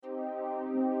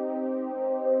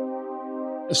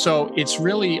So it's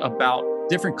really about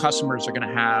different customers are going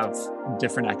to have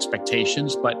different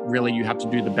expectations, but really you have to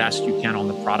do the best you can on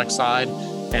the product side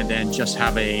and then just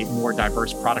have a more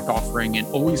diverse product offering and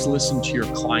always listen to your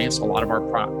clients. A lot of our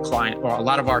a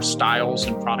lot of our styles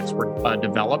and products were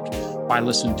developed by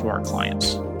listening to our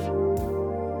clients.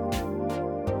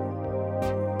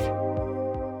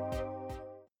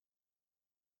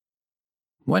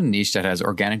 One niche that has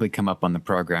organically come up on the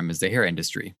program is the hair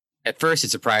industry. At first, it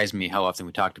surprised me how often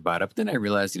we talked about it, but then I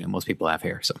realized, most people have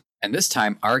hair. And this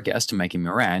time, our guest, Mikey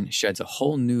Moran, sheds a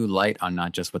whole new light on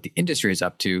not just what the industry is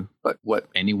up to, but what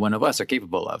any one of us are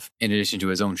capable of. In addition to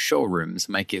his own showrooms,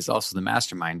 Mikey is also the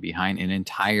mastermind behind an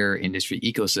entire industry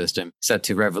ecosystem set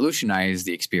to revolutionize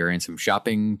the experience from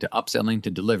shopping to upselling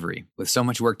to delivery. With so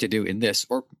much work to do in this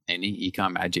or any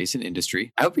e-com adjacent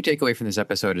industry, I hope your takeaway from this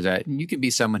episode is that you can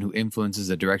be someone who influences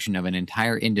the direction of an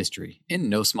entire industry in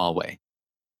no small way.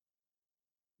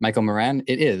 Michael Moran,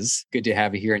 it is good to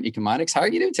have you here in Ecomonics. How are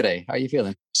you doing today? How are you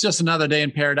feeling? It's just another day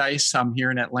in paradise. I'm here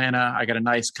in Atlanta. I got a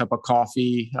nice cup of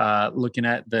coffee, looking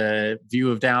at the view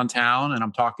of downtown, and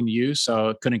I'm talking to you. So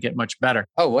it couldn't get much better.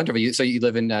 Oh, wonderful! So you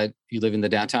live in the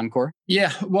downtown core?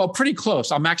 Yeah, well, pretty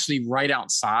close. I'm actually right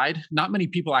outside. Not many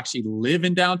people actually live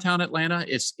in downtown Atlanta.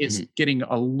 It's getting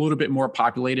a little bit more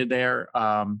populated there,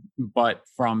 but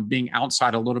from being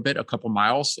outside a little bit, a couple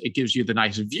miles, it gives you the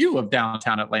nice view of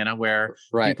downtown Atlanta where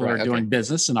people are doing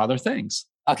business and other things.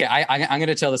 Okay, I'm going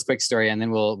to tell this quick story and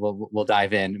then we'll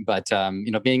dive in. But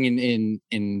being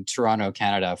in Toronto,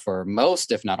 Canada for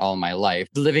most, if not all, of my life,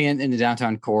 living in the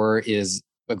downtown core is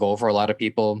a goal for a lot of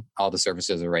people. All the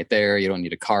services are right there. You don't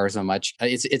need a car so much.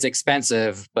 It's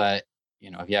expensive, but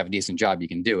if you have a decent job, you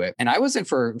can do it. And I was in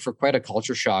for quite a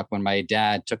culture shock when my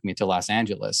dad took me to Los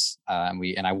Angeles.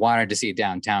 And I wanted to see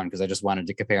downtown because I just wanted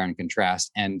to compare and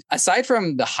contrast. And aside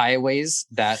from the highways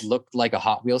that looked like a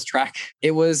Hot Wheels track,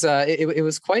 it was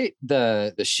quite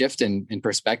the shift in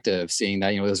perspective, seeing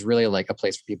that, it was really like a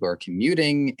place where people are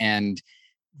commuting and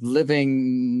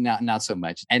living not so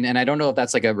much. And I don't know if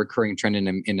that's like a recurring trend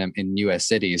in US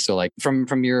cities. So like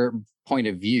from your point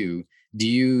of view, do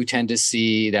you tend to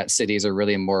see that cities are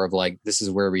really more of like, this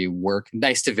is where we work,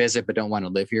 nice to visit, but don't want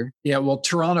to live here? Yeah, well,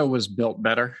 Toronto was built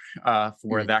better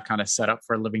for that kind of setup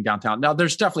for living downtown. Now,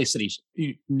 there's definitely cities,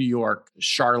 New York,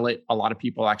 Charlotte, a lot of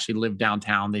people actually live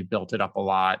downtown. They built it up a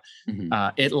lot.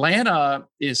 Atlanta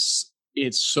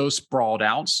it's so sprawled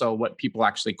out. So what people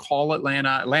actually call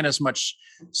Atlanta is much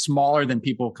smaller than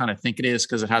people kind of think it is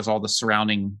because it has all the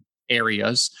surrounding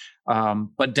areas.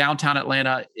 But downtown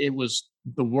Atlanta, it was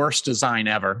the worst design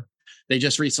ever. They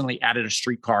just recently added a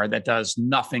streetcar that does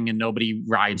nothing and nobody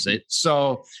rides it.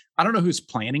 So I don't know who's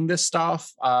planning this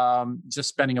stuff, just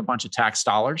spending a bunch of tax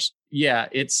dollars. Yeah,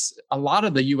 it's a lot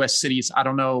of the US cities. I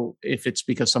don't know if it's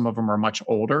because some of them are much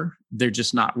older. They're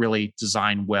just not really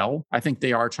designed well. I think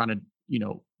they are trying to,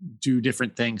 do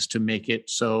different things to make it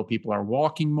so people are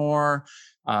walking more,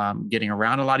 getting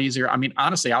around a lot easier. I mean,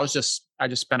 honestly, I just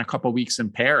spent a couple of weeks in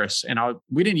Paris and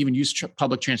we didn't even use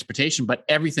public transportation, but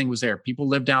everything was there. People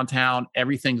live downtown.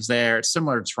 Everything's there. It's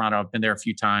similar to Toronto. I've been there a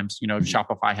few times.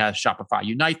 Shopify has Shopify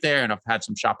Unite there, and I've had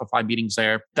some Shopify meetings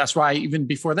there. That's why even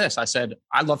before this, I said,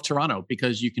 I love Toronto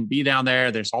because you can be down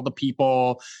there. There's all the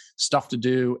people, stuff to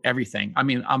do, everything. I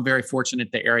mean, I'm very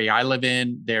fortunate the area I live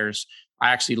in. I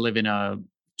actually live in a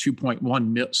 2.1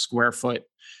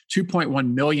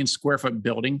 million square foot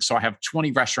building. So I have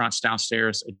 20 restaurants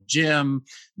downstairs, a gym.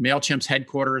 MailChimp's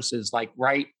headquarters is like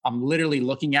I'm literally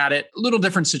looking at it. A little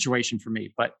different situation for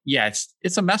me, but yeah,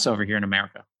 it's a mess over here in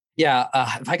America. Yeah,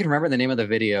 if I can remember the name of the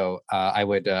video, I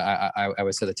would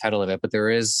say the title of it. But there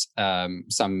is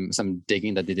some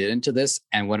digging that they did into this,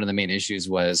 and one of the main issues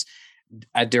was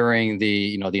during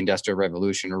the Industrial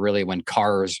Revolution, or really when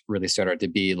cars really started to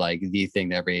be like the thing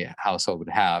that every household would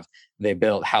have. They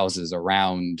built houses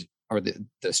around, or the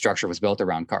structure was built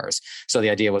around cars. So the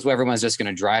idea was, well, everyone's just going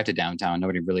to drive to downtown.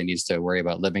 Nobody really needs to worry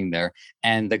about living there.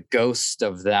 And the ghost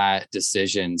of that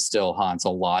decision still haunts a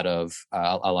lot of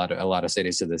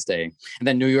cities to this day. And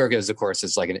then New York is, of course,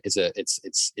 it's like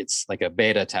a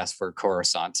beta test for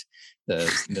Coruscant, the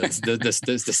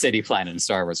city planet in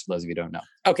Star Wars, for those of you who don't know.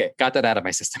 Okay, got that out of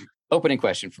my system. Opening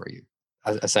question for you,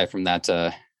 aside from that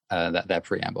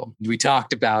preamble. We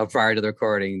talked about prior to the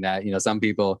recording that some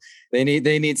people they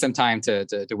need some time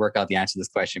to work out the answer to this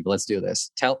question. But let's do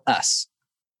this. Tell us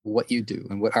what you do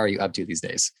and what are you up to these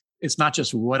days? It's not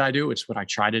just what I do, it's what I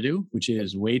try to do, which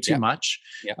is way too much.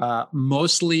 Yeah.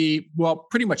 Mostly, well,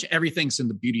 pretty much everything's in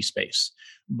the beauty space,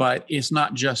 but it's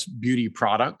not just beauty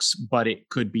products, but it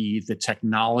could be the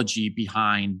technology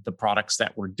behind the products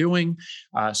that we're doing.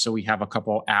 So we have a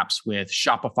couple apps with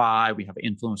Shopify. We have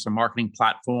an influencer marketing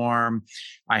platform.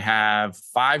 I have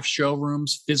 5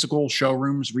 showrooms, physical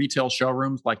showrooms, retail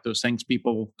showrooms, like those things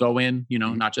people go in,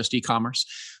 not just e-commerce.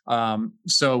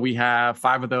 So we have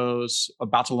 5 of those,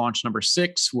 about to launch number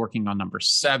 6, working on number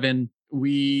 7.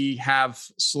 We have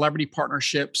celebrity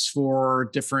partnerships for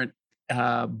different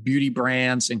beauty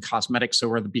brands and cosmetics. So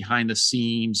we're the behind the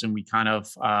scenes, and we kind of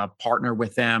partner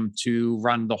with them to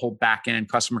run the whole back end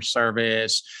customer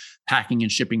service, packing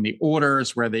and shipping the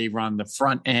orders, where they run the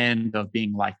front end of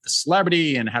being like the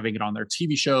celebrity and having it on their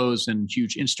TV shows and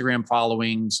huge Instagram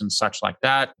followings and such like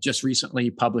that. Just recently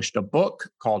published a book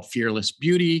called Fearless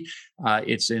Beauty.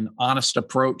 It's an honest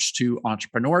approach to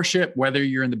entrepreneurship, whether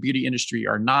you're in the beauty industry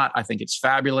or not. I think it's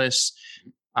fabulous,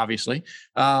 obviously.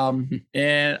 And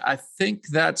I think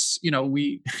that's,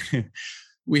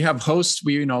 we have hosts.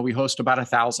 We host about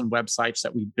 1,000 websites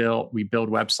that we built. We build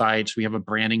websites. We have a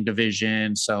branding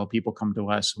division. So people come to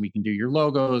us and we can do your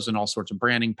logos and all sorts of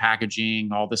branding,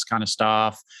 packaging, all this kind of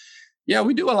stuff. Yeah,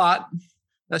 we do a lot.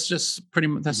 That's just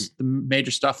that's the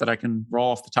major stuff that I can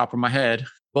roll off the top of my head.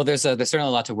 Well, there's certainly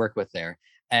a lot to work with there.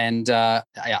 And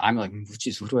I'm like,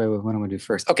 geez, what do I want to do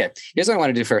first? Okay, here's what I want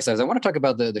to do first. I want to talk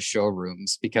about the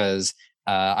showrooms, because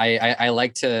I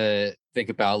like to think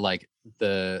about like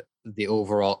the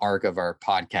overall arc of our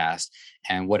podcast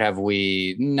and what have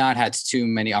we not had too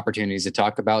many opportunities to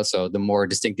talk about. So the more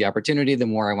distinct the opportunity, the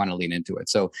more I want to lean into it.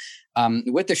 So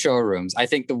with the showrooms, I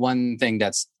think the one thing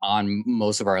that's on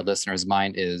most of our listeners'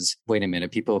 mind is, wait a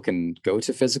minute, people can go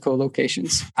to physical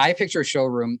locations. I picture a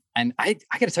showroom, and I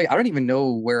got to tell you, I don't even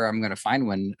know where I'm going to find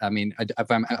one. I mean,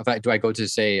 do I go to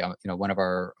say, one of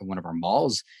our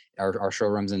malls, our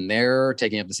showrooms in there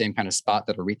taking up the same kind of spot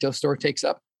that a retail store takes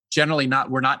up? Generally not.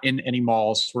 We're not in any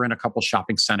malls. We're in a couple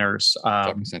shopping centers.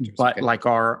 But okay. Like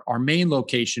our main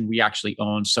location, we actually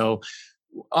own. So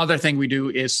other thing we do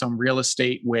is some real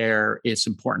estate where it's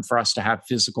important for us to have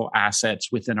physical assets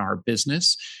within our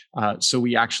business. So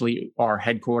we actually, our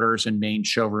headquarters and main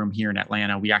showroom here in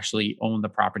Atlanta, we actually own the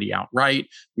property outright.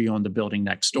 We own the building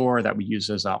next door that we use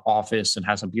as an office and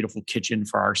has a beautiful kitchen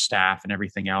for our staff and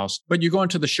everything else. But you go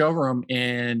into the showroom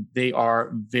and they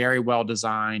are very well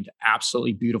designed,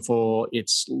 absolutely beautiful.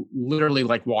 It's literally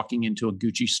like walking into a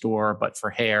Gucci store, but for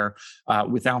hair,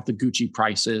 without the Gucci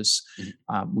prices.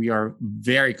 We are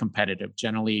very competitive,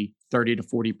 generally 30 to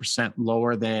 40%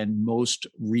 lower than most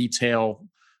retail.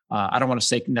 I don't want to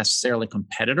say necessarily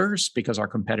competitors, because our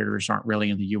competitors aren't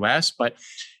really in the US, but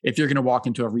if you're going to walk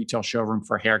into a retail showroom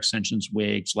for hair extensions,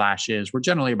 wigs, lashes, we're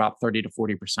generally about 30 to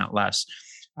 40% less.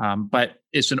 But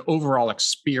it's an overall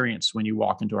experience when you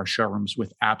walk into our showrooms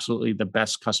with absolutely the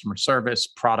best customer service,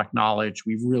 product knowledge.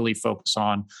 We really focus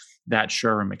on that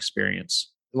showroom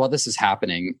experience. While this is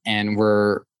happening, and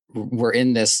we're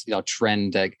in this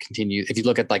trend that continues. If you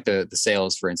look at like the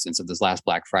sales, for instance, of this last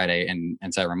Black Friday and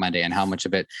Cyber Monday, and how much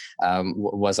of it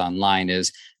was online,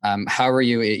 is how are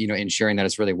you ensuring that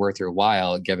it's really worth your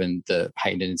while, given the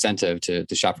heightened incentive to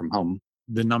shop from home?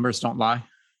 The numbers don't lie.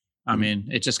 I mean,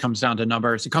 it just comes down to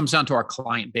numbers. It comes down to our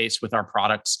client base with our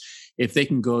products. If they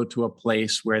can go to a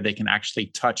place where they can actually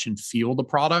touch and feel the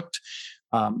product,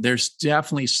 there's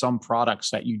definitely some products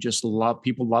that you just love.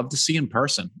 People love to see in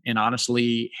person. And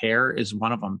honestly, hair is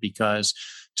one of them, because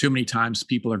too many times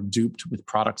people are duped with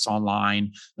products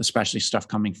online, especially stuff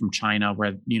coming from China,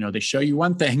 where, they show you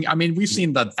one thing. I mean, we've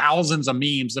seen the thousands of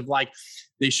memes of like,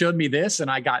 they showed me this and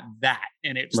I got that,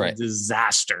 and it's a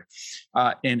disaster.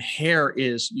 And hair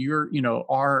is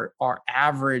our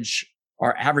average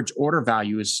order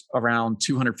value is around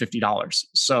 $250.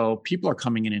 So people are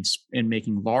coming in and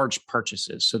making large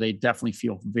purchases. So they definitely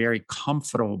feel very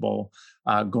comfortable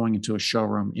going into a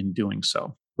showroom in doing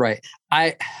so. Right.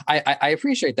 I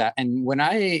appreciate that. And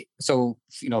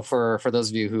for those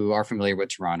of you who are familiar with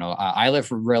Toronto, I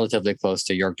live relatively close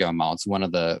to Yorkdale Mall. It's one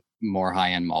of the more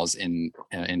high-end malls in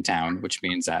town, which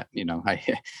means that,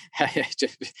 I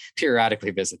just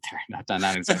periodically visit there,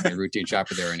 not exactly a routine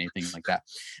shopper there or anything like that.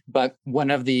 But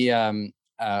one of the I'm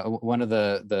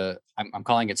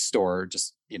calling it store,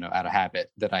 just, out of habit,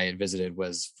 that I had visited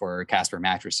was for Casper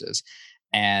mattresses.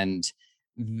 And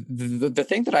the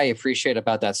thing that I appreciate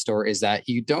about that store is that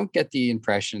you don't get the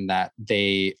impression that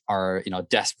they are,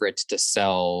 desperate to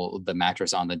sell the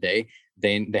mattress on the day.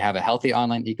 They have a healthy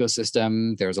online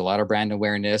ecosystem. There's a lot of brand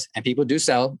awareness, and people do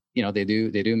sell. They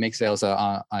do make sales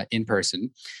in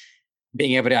person.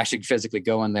 Being able to actually physically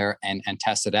go in there and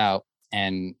test it out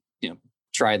and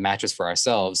try the mattress for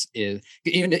ourselves is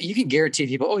even you can guarantee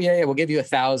people, oh yeah, we'll give you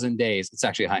 1,000 days. It's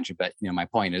actually 100, but my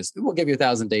point is we'll give you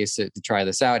 1,000 days to try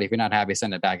this out. If you're not happy,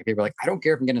 send it back. If people are like, I don't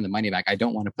care if I'm getting the money back. I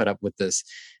don't want to put up with this,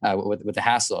 with the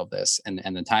hassle of this and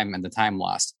the time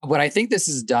lost. What I think this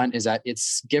has done is that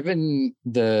it's given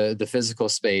the physical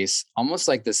space almost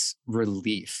like this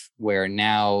relief where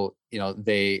now,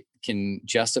 they can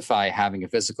justify having a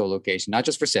physical location, not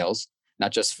just for sales,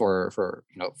 not just for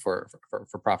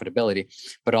profitability,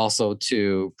 but also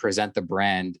to present the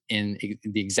brand in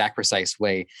the exact precise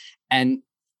way. And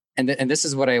this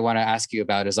is what I want to ask you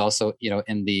about is also,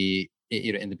 in the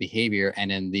behavior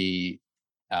and in the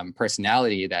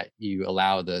personality that you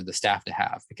allow the staff to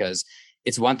have, because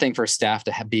it's one thing for staff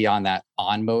to be on that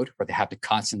on mode where they have to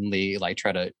constantly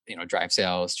try to, drive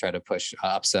sales, try to push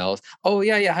upsells. Oh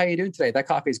yeah. How are you doing today? That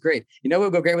coffee is great.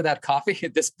 We'll go great with that coffee,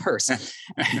 this purse.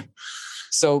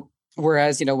 So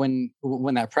whereas,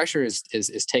 when that pressure is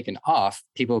taken off,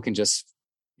 people can just,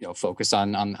 focus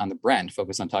on the brand,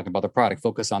 focus on talking about the product,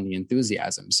 focus on the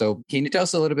enthusiasm. So can you tell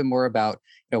us a little bit more about,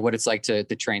 what it's like to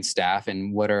train staff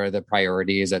and what are the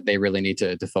priorities that they really need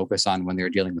to focus on when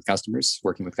they're dealing with customers,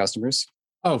 working with customers?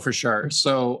 Oh, for sure.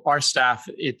 So our staff,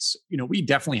 it's, we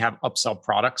definitely have upsell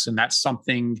products, and that's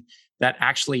something that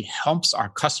actually helps our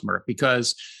customer,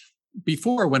 because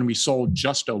before, when we sold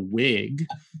just a wig,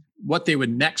 what they would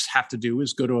next have to do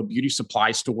is go to a beauty supply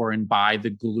store and buy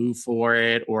the glue for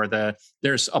it, or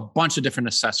there's a bunch of different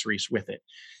accessories with it.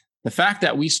 The fact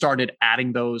that we started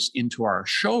adding those into our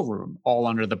showroom, all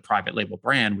under the private label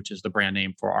brand, which is the brand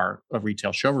name for our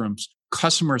retail showrooms,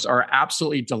 customers are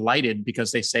absolutely delighted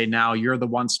because they say, now you're the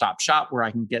one-stop shop where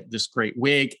I can get this great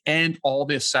wig and all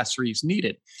the accessories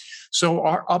needed. So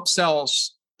our upsells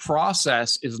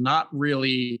process is not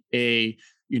really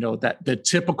that the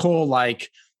typical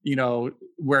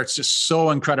where it's just so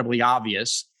incredibly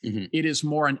obvious. Mm-hmm. It is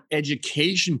more an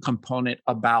education component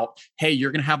about, hey,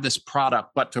 you're going to have this product,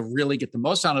 but to really get the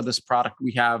most out of this product,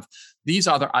 we have these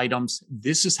other items.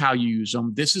 This is how you use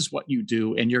them. This is what you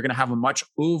do. And you're going to have a much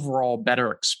overall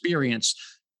better experience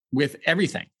with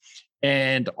everything.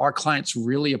 And our clients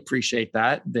really appreciate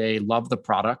that. They love the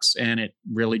products, and it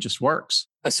really just works.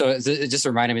 So it just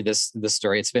reminded me this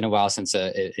story. It's been a while since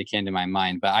it came to my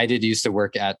mind, but I did used to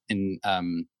work in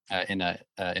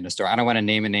a store. I don't want to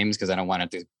name names because I don't want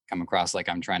it to come across like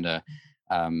I'm trying to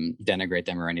denigrate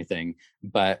them or anything.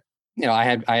 But I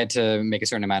had to make a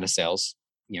certain amount of sales,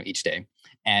 each day.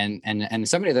 And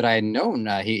somebody that I had known,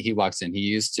 he walks in. He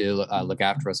used to look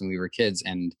after us when we were kids,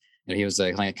 and he was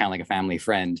kind of like a family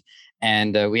friend.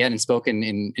 And we hadn't spoken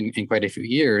in quite a few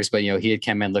years, but he had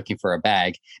come in looking for a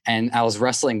bag, and I was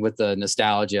wrestling with the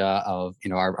nostalgia of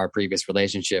our previous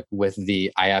relationship with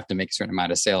the I have to make a certain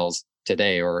amount of sales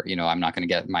today, or I'm not going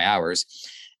to get my hours.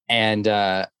 And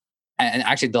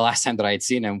actually, the last time that I had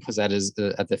seen him was at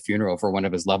the funeral for one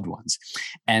of his loved ones,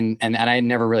 and I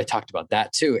never really talked about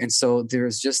that too. And so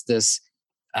there's just this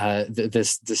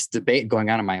debate going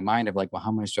on in my mind of like, well,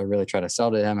 how much do I really try to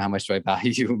sell to him? How much do I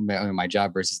value my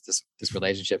job versus this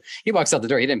relationship? He walks out the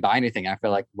door. He didn't buy anything. I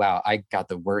feel like, wow, I got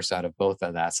the worst out of both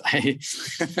of that.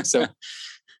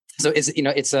 So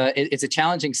it's a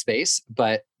challenging space,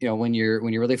 but when you're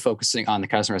really focusing on the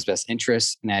customer's best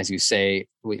interests, and as you say,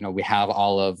 we have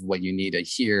all of what you need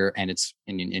here, and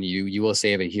you will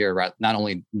save it here, not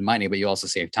only money, but you also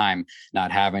save time,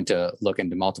 not having to look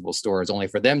into multiple stores only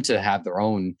for them to have their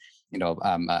own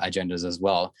agendas as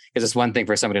well. Because it's one thing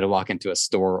for somebody to walk into a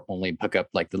store, only pick up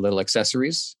like the little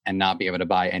accessories and not be able to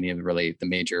buy any of the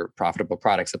major profitable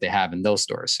products that they have in those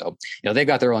stores. So, they've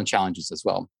got their own challenges as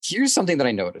well. Here's something that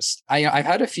I noticed. I've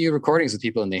had a few recordings with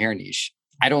people in the hair niche.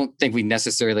 I don't think we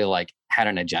necessarily had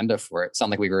an agenda for it. It's not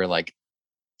like we were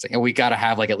we got to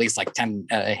have at least 10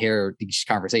 hair niche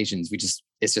conversations.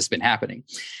 It's just been happening.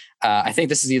 I think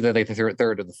this is either the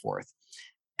third or the fourth.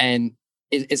 And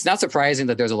it's not surprising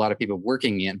that there's a lot of people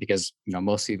working in, because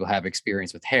most people have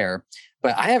experience with hair,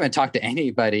 but I haven't talked to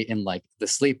anybody in the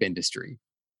sleep industry,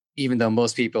 even though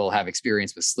most people have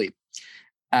experience with sleep.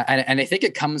 And I think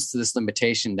it comes to this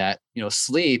limitation that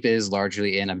sleep is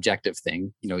largely an objective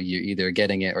thing. You're either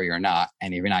getting it or you're not,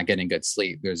 and if you're not getting good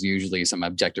sleep, there's usually some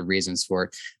objective reasons for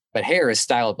it. But hair is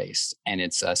style based, and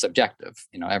it's subjective.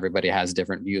 Everybody has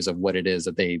different views of what it is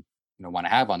that they want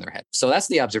to have on their head. So that's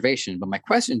the observation. But my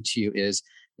question to you is,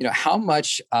 how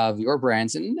much of your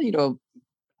brands and,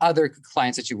 other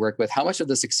clients that you work with, how much of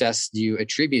the success do you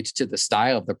attribute to the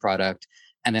style of the product?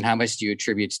 And then how much do you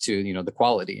attribute to, the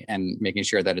quality and making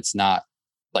sure that it's not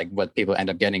like what people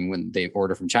end up getting when they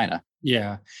order from China?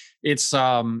 Yeah, it's,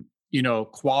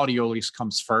 quality always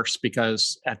comes first,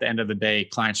 because at the end of the day,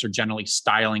 clients are generally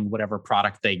styling whatever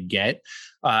product they get.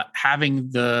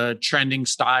 Having the trending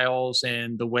styles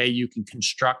and the way you can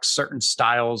construct certain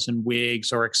styles and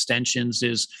wigs or extensions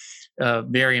is a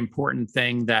very important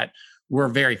thing that we're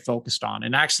very focused on.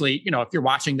 And actually, if you're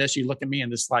watching this, you look at me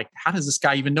and it's like, how does this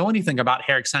guy even know anything about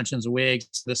hair extensions,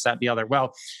 wigs, this, that, the other?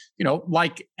 Well,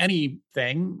 like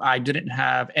anything, I didn't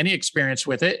have any experience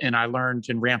with it, and I learned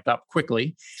and ramped up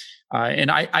quickly. And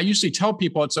I usually tell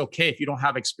people it's okay if you don't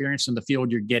have experience in the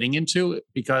field you're getting into,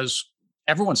 because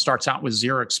everyone starts out with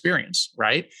zero experience,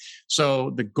 right?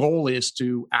 So the goal is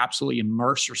to absolutely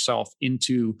immerse yourself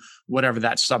into whatever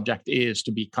that subject is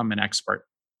to become an expert.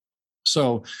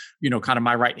 So, kind of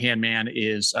my right-hand man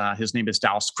is, his name is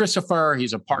Dallas Christopher.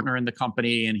 He's a partner in the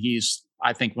company, and he's,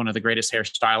 I think, one of the greatest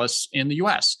hairstylists in the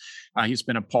US. He's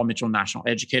been a Paul Mitchell National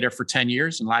Educator for 10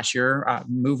 years. And last year,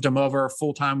 moved him over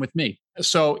full-time with me.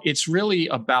 So it's really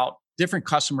about different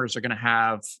customers are going to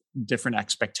have different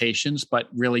expectations, but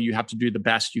really you have to do the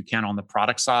best you can on the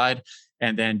product side,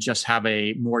 and then just have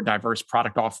a more diverse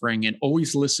product offering, and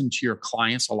always listen to your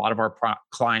clients. A lot of our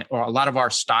a lot of our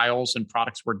styles and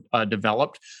products were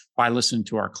developed by listening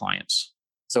to our clients.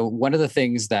 So one of the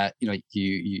things that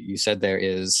you said there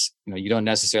is, you don't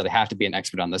necessarily have to be an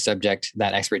expert on the subject.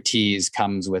 That expertise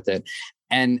comes with it,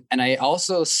 and I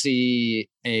also see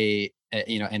an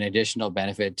additional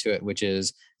benefit to it, which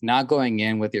is not going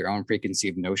in with your own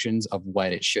preconceived notions of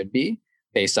what it should be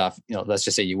based off, let's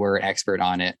just say you were an expert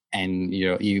on it, and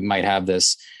you might have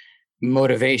this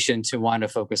motivation to want to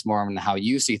focus more on how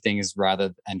you see things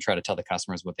rather than try to tell the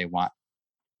customers what they want.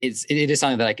 It is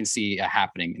something that I can see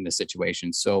happening in this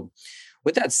situation. So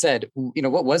with that said,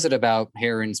 what was it about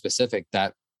hair in specific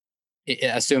that,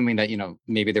 assuming that,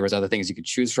 maybe there was other things you could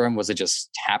choose from, was it just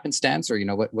happenstance, or,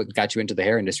 what got you into the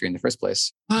hair industry in the first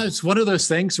place? It's one of those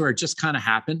things where it just kind of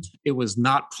happened. It was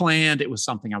not planned. It was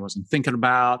something I wasn't thinking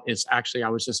about. It's actually, I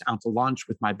was just out to lunch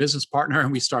with my business partner,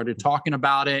 and we started talking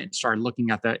about it and started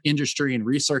looking at the industry and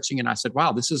researching. And I said,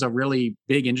 wow, this is a really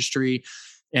big industry.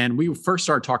 And we first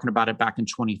started talking about it back in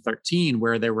 2013,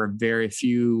 where there were very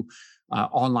few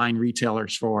online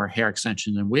retailers for hair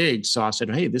extensions and wigs. So I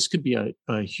said, hey, this could be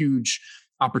a huge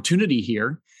opportunity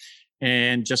here,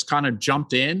 and just kind of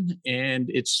jumped in, and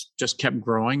it's just kept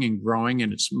growing and growing.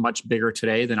 And it's much bigger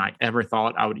today than I ever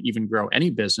thought I would even grow any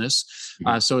business.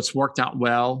 So it's worked out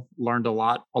well, learned a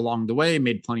lot along the way,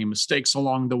 made plenty of mistakes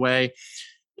along the way.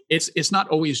 It's not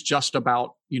always just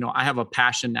about, I have a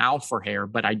passion now for hair,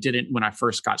 but I didn't when I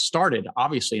first got started,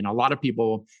 obviously. And a lot of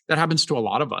people, that happens to a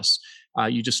lot of us.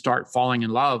 You just start falling in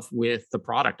love with the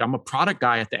product. I'm a product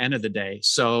guy at the end of the day.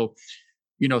 So,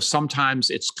 sometimes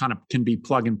it's kind of can be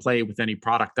plug and play with any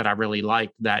product that I really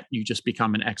like, that you just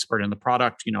become an expert in the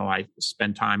product. I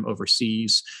spend time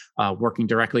overseas working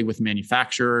directly with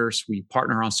manufacturers. We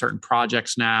partner on certain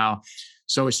projects now.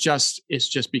 So it's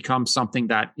just become something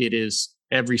that it is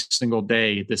every single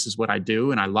day. This is what I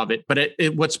do, and I love it. But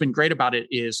what's been great about it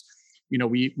is,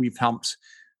 we've helped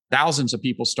thousands of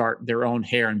people start their own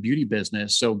hair and beauty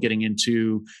business. So getting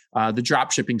into the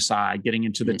drop shipping side, getting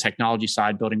into the technology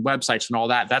side, building websites and all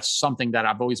that. That's something that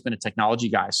I've always been a technology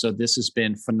guy. So this has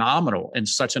been phenomenal and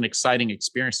such an exciting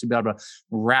experience to be able to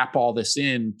wrap all this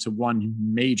into one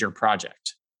major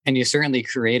project. And you certainly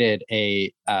created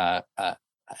an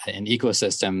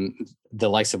ecosystem, the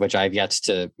likes of which I've yet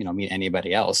to meet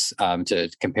anybody else to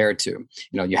compare it to.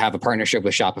 You have a partnership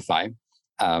with Shopify.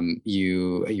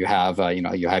 You have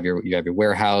your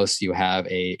warehouse. You have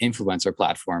a influencer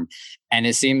platform, and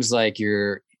it seems like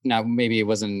now maybe it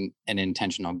wasn't an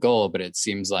intentional goal, but it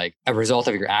seems like a result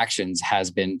of your actions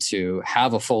has been to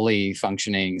have a fully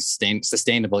functioning,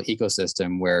 sustainable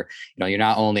ecosystem where you're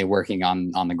not only working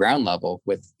on the ground level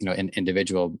with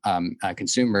individual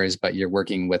consumers, but you're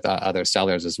working with other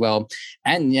sellers as well,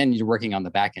 and you're working on the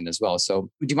back end as well.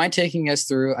 So, would you mind taking us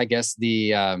through, I guess,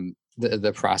 the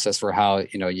process for how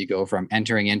you go from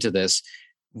entering into this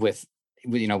with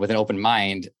an open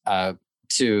mind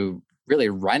to really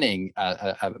running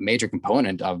a major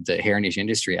component of the hair niche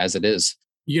industry as it is?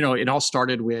 It all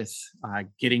started with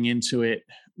getting into it.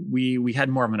 We had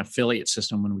more of an affiliate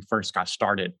system when we first got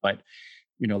started, but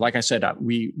like I said,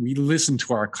 we listen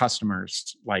to our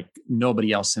customers like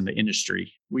nobody else in the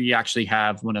industry. We actually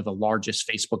have one of the largest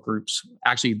Facebook groups,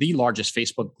 actually the largest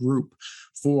Facebook group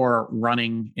for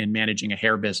running and managing a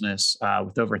hair business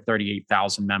with over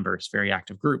 38,000 members, very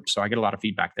active group. So I get a lot of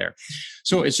feedback there.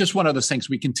 So it's just one of those things.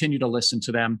 We continue to listen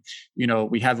to them.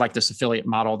 We had like this affiliate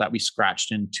model that we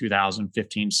scratched in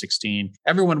 2015, 16.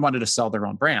 Everyone wanted to sell their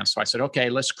own brand. So I said, okay,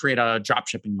 let's create a drop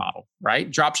shipping model,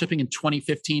 right? Drop shipping in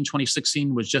 2015,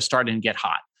 2016 was just starting to get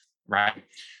hot. right?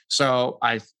 So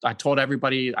I told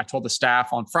everybody, I told the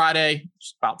staff on Friday,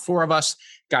 about 4 of us,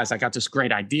 guys, I got this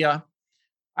great idea.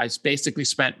 I basically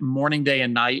spent morning, day,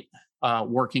 and night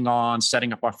working on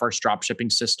setting up our first drop shipping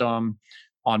system.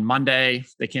 On Monday,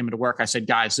 they came into work. I said,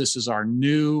 guys, this is our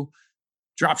new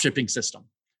drop shipping system,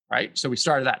 right? So we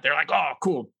started that. They're like, oh,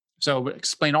 cool. So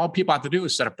explain all people have to do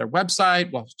is set up their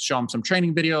website. We'll show them some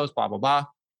training videos, blah, blah, blah.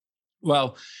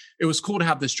 Well, it was cool to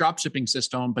have this drop shipping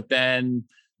system, but then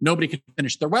nobody could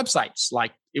finish their websites.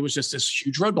 Like it was just this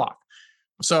huge roadblock.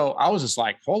 So I was just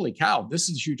like, holy cow, this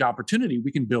is a huge opportunity.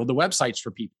 We can build the websites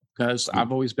for people because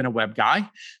I've always been a web guy,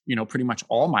 pretty much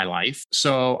all my life.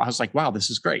 So I was like, wow, this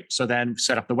is great. So then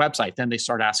set up the website. Then they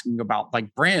started asking about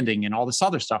like branding and all this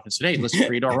other stuff. I said, hey, let's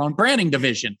create our own branding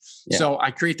division. Yeah. So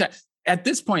I create that. At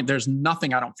this point, there's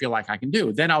nothing I don't feel like I can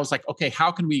do. Then I was like, okay,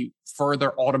 how can we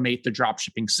further automate the drop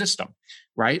shipping system,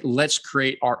 right? Let's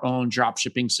create our own drop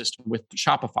shipping system with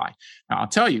Shopify. Now, I'll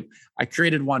tell you, I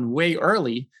created one way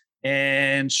early,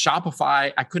 and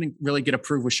Shopify, I couldn't really get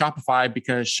approved with Shopify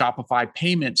because Shopify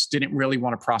payments didn't really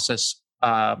want to process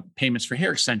payments for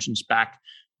hair extensions back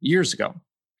years ago.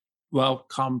 Well,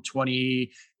 come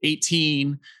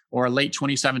 2018 or late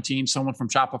 2017, someone from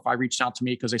Shopify reached out to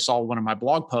me because they saw one of my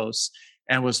blog posts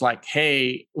and was like,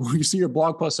 hey, we see your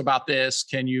blog post about this.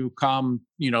 Can you come,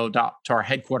 to our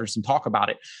headquarters and talk about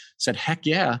it? I said, heck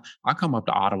yeah, I'll come up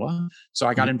to Ottawa. So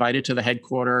I got invited to the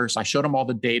headquarters. I showed them all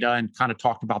the data and kind of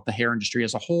talked about the hair industry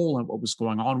as a whole and what was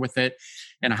going on with it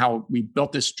and how we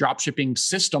built this drop shipping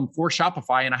system for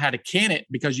Shopify. And I had to can it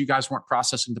because you guys weren't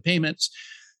processing the payments.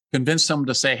 Convince them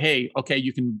to say, hey, okay,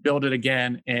 you can build it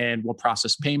again and we'll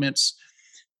process payments.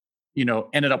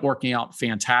 Ended up working out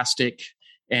fantastic.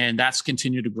 And that's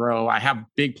continued to grow. I have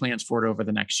big plans for it over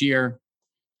the next year.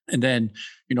 And then,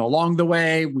 along the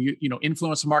way, we,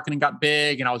 influencer marketing got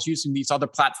big and I was using these other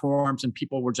platforms and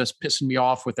people were just pissing me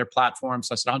off with their platforms.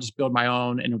 So I said, I'll just build my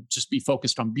own and just be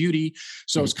focused on beauty.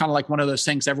 So it's kind of like one of those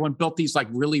things, everyone built these like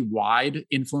really wide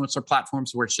influencer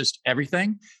platforms where it's just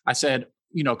everything. I said,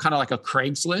 kind of like a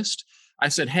Craigslist. I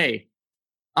said, hey,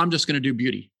 I'm just going to do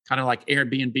beauty, kind of like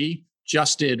Airbnb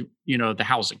just did, the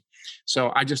housing.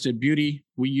 So I just did beauty.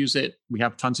 We use it. We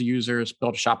have tons of users,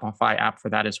 built a Shopify app for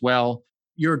that as well.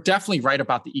 You're definitely right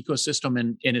about the ecosystem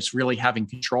and it's really having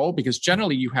control because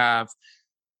generally you have,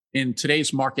 in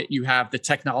today's market, you have the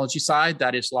technology side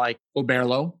that is like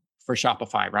Oberlo for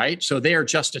Shopify, right? So they are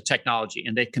just a technology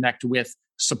and they connect with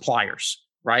suppliers,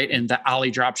 right? And the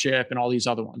Ali Dropship and all these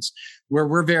other ones. Where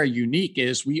we're very unique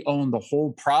is we own the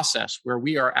whole process where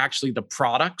we are actually the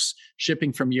products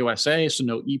shipping from USA. So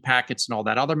no e-packets and all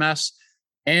that other mess.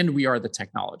 And we are the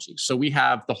technology. So we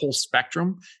have the whole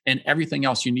spectrum and everything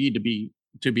else you need to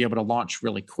be able to launch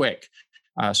really quick.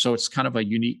 So it's kind of a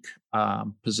unique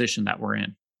position that we're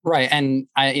in. Right. And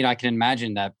I can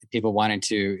imagine that people wanting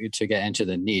to get into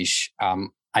the niche.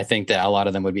 I think that a lot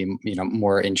of them would be,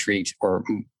 more intrigued or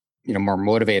more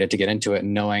motivated to get into it,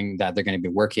 knowing that they're going to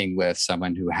be working with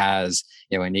someone who has,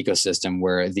 an ecosystem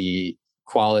where the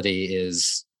quality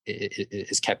is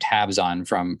kept tabs on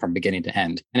from beginning to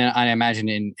end. And I imagine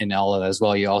in all of that as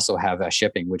well, you also have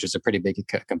shipping, which is a pretty big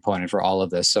component for all of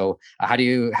this. So how do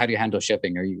you handle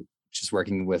shipping? Are you just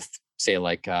working with, say,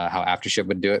 like how Aftership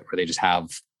would do it, where they just have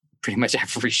pretty much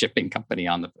every shipping company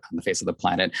on the face of the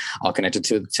planet all connected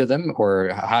to them? Or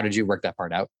how did you work that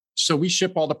part out? So we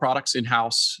ship all the products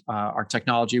in-house. Our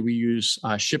technology, we use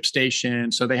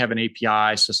ShipStation. So they have an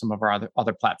API. So some of our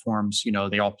other platforms,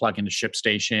 they all plug into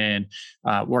ShipStation.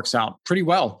 Works out pretty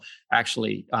well,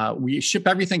 actually. We ship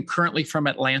everything currently from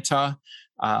Atlanta.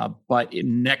 But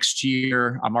next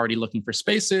year, I'm already looking for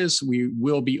spaces. We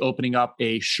will be opening up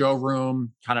a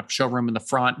showroom in the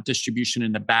front, distribution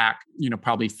in the back,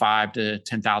 probably 5,000 to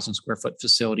 10,000 square foot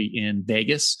facility in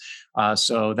Vegas.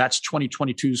 So that's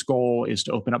 2022's goal, is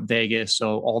to open up Vegas.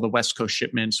 So all the West Coast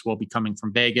shipments will be coming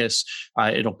from Vegas.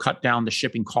 It'll cut down the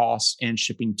shipping costs and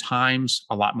shipping times,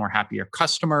 a lot more happier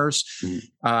customers.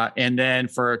 And then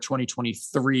for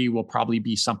 2023 will probably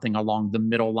be something along the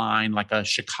middle line, like a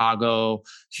Chicago,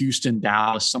 Houston,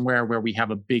 Dallas, somewhere where we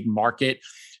have a big market,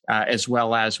 as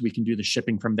well as we can do the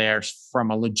shipping from there. From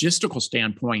a logistical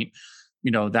standpoint,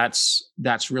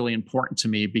 that's really important to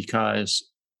me because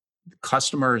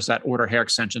customers that order hair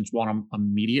extensions want them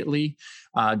immediately,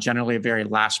 generally a very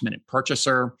last minute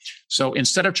purchaser. So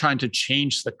instead of trying to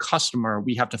change the customer,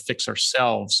 we have to fix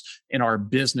ourselves in our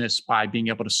business by being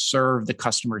able to serve the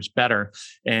customers better.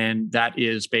 And that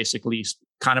is basically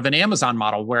kind of an Amazon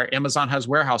model where Amazon has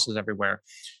warehouses everywhere.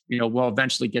 We'll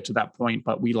eventually get to that point,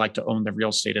 but we like to own the real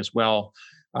estate as well.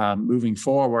 Moving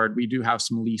forward, we do have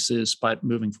some leases, but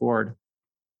moving forward.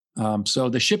 So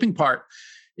the shipping part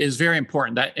is very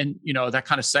important. That, and that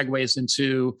kind of segues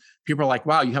into, people are like,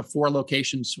 wow, you have 4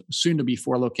 locations, soon to be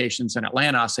 4 locations in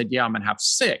Atlanta. I said, yeah, I'm going to have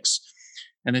 6.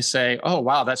 And they say, oh,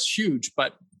 wow, that's huge.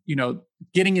 But,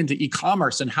 getting into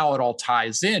e-commerce and how it all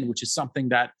ties in, which is something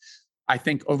that I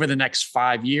think over the next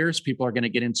 5 years, people are going to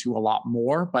get into a lot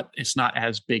more, but it's not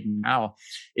as big now,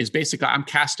 is basically I'm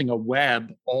casting a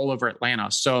web all over Atlanta.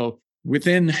 So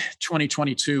within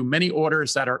 2022, many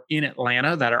orders that are in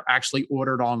Atlanta that are actually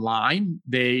ordered online,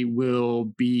 they will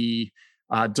be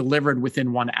delivered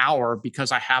within 1 hour,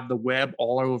 because I have the web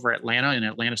all over Atlanta, and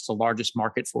Atlanta's the largest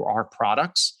market for our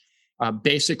products.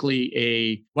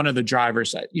 Basically, one of the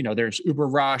drivers, there's Uber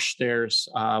Rush. There's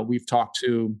we've talked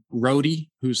to Roadie,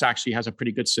 who's actually has a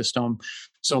pretty good system.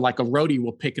 So like a Roadie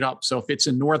will pick it up. So if it's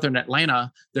in northern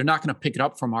Atlanta, they're not going to pick it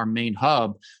up from our main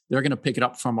hub. They're going to pick it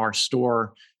up from our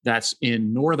store that's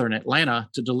in northern Atlanta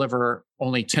to deliver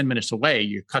only 10 minutes away.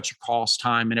 You cut your cost,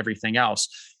 time, and everything else.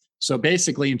 So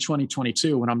basically in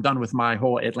 2022, when I'm done with my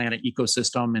whole Atlanta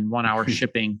ecosystem and 1 hour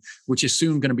shipping, which is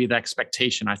soon going to be the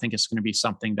expectation, I think it's going to be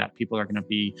something that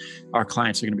our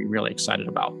clients are going to be really excited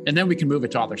about. And then we can move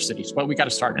it to other cities, but we got to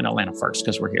start in Atlanta first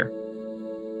because we're here.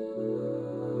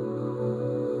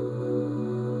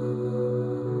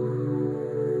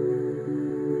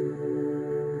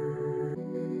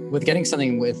 With getting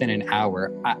something within an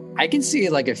hour, I can see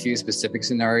like a few specific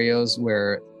scenarios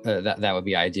where that would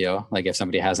be ideal. Like if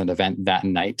somebody has an event that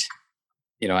night,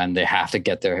 and they have to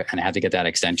get there and have to get that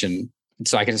extension.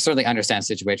 So I can certainly understand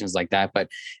situations like that. But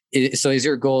is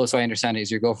your goal, so I understand,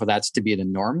 is your goal for that to be the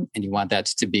norm, and you want that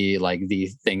to be like the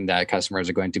thing that customers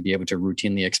are going to be able to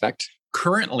routinely expect?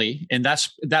 Currently, and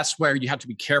that's where you have to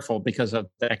be careful because of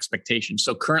the expectation.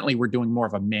 So currently we're doing more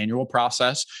of a manual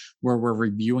process where we're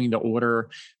reviewing the order,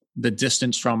 the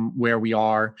distance from where we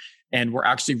are, and we're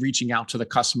actually reaching out to the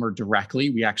customer directly.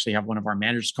 We actually have one of our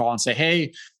managers call and say,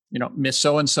 hey, Miss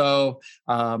So-and-so,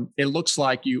 it looks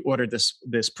like you ordered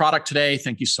this product today.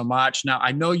 Thank you so much. Now,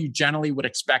 I know you generally would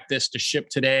expect this to ship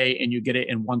today and you get it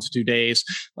in 1 to 2 days,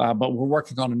 but we're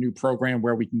working on a new program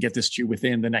where we can get this to you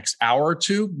within the next hour or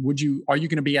two. Are you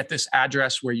going to be at this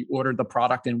address where you ordered the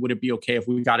product, and would it be okay if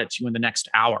we got it to you in the next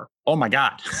hour? Oh my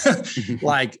God.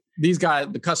 Like these guys,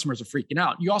 the customers are freaking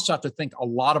out. You also have to think a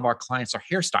lot of our clients are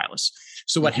hairstylists.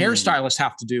 So what hairstylists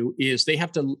have to do is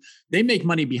they make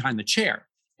money behind the chair.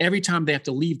 Every time they have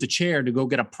to leave the chair to go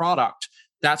get a product,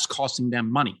 that's costing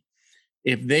them money.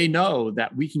 If they know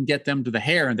that we can get them to the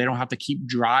hair and they don't have to keep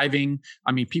driving,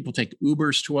 I mean, people take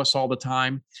Ubers to us all the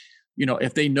time.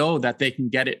 If they know that they can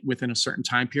get it within a certain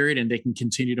time period and they can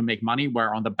continue to make money,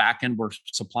 where on the back end we're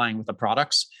supplying with the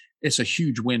products, it's a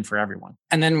huge win for everyone.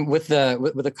 And then with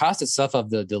the cost itself of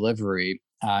the delivery,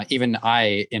 even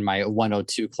I, in my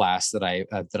 102 class that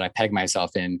I peg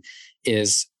myself in,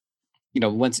 is,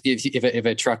 once if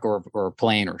a truck or a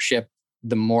plane or ship,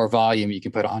 the more volume you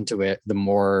can put onto it, the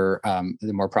more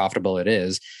profitable it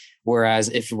is. Whereas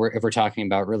if we're talking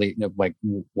about really like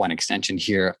one extension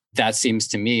here, that seems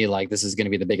to me like this is going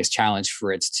to be the biggest challenge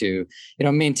for it to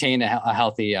maintain a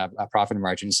healthy profit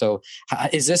margin. So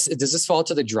does this fall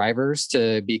to the drivers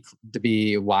to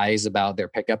be wise about their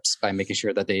pickups by making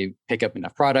sure that they pick up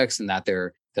enough products and that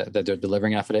they're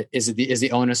delivering enough of it? Is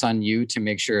the onus on you to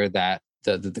make sure that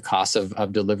the cost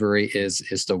of delivery is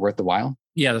still worth the while?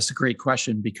 Yeah, that's a great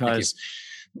question, because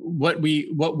what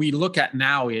we look at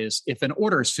now is if an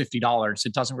order is $50,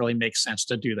 it doesn't really make sense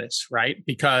to do this, right?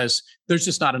 Because there's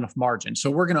just not enough margin.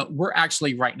 So we're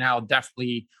actually right now,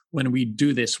 definitely when we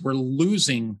do this, we're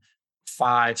losing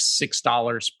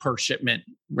 $5-6 per shipment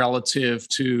relative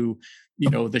to,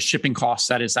 the shipping costs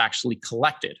that is actually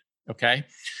collected. Okay.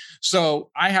 So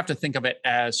I have to think of it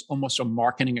as almost a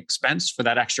marketing expense for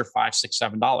that extra $5,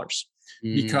 $6, $7,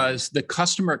 because the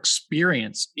customer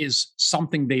experience is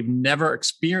something they've never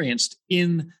experienced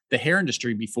in the hair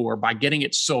industry before by getting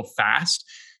it so fast.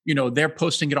 They're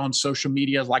posting it on social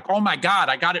media like, oh my God,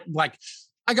 I got it. Like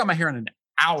I got my hair in an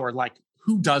hour. Like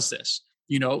who does this?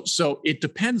 So it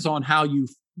depends on how you,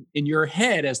 in your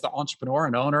head as the entrepreneur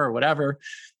and owner or whatever,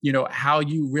 how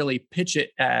you really pitch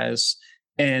it as.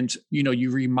 And, you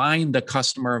remind the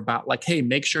customer about like, hey,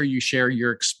 make sure you share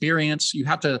your experience. You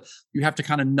have to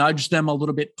kind of nudge them a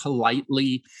little bit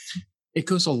politely. It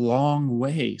goes a long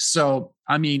way. So,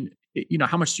 I mean,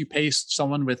 how much do you pay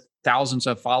someone with thousands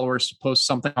of followers to post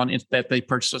something that they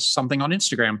purchase something on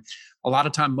Instagram? A lot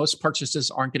of time, most purchases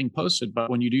aren't getting posted,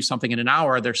 but when you do something in an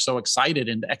hour, they're so excited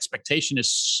and the expectation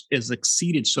is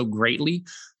exceeded so greatly.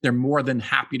 They're more than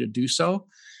happy to do so.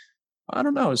 I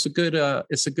don't know. It's a good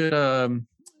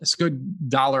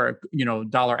dollar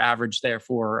average there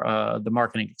for the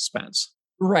marketing expense.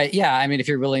 Right. Yeah. I mean, if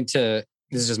you're willing to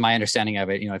this is just my understanding of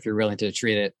it. If you're willing to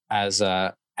treat it as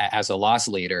a loss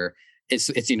leader,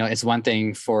 it's one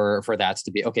thing for that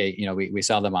to be okay. We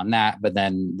sell them on that, but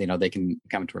then they can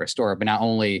come to our store. But not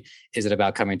only is it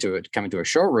about coming to a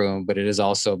showroom, but it is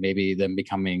also maybe them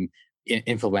becoming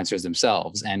influencers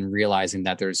themselves and realizing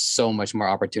that there's so much more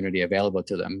opportunity available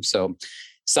to them. So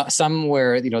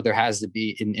somewhere, there has to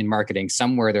be in marketing,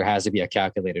 somewhere there has to be a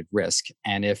calculated risk.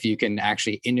 And if you can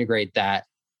actually integrate that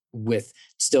with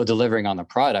still delivering on the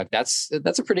product, that's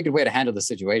a pretty good way to handle the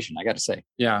situation, I got to say.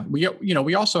 Yeah,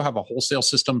 we also have a wholesale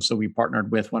system, so we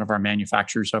partnered with one of our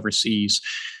manufacturers overseas,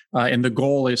 and the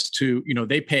goal is to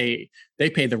they pay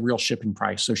the real shipping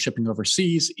price. So shipping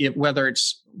overseas, whether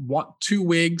it's 2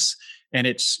 wigs and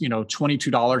it's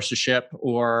 $22 to ship,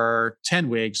 or 10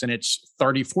 wigs and it's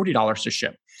 $30-$40 to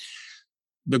ship.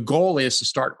 The goal is to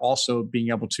start also being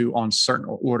able to, on certain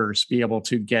orders, be able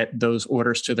to get those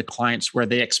orders to the clients where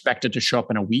they expect it to show up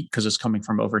in a week because it's coming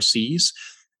from overseas,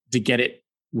 to get it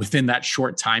within that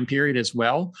short time period as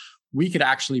well. We could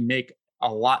actually make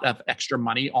a lot of extra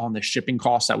money on the shipping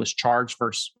cost that was charged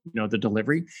versus the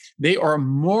delivery. They are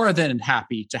more than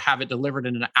happy to have it delivered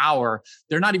in an hour.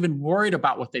 They're not even worried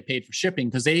about what they paid for shipping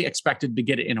because they expected to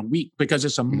get it in a week because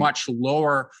it's a much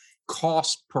lower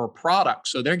cost per product.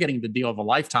 So they're getting the deal of a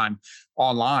lifetime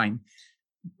online.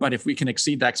 But if we can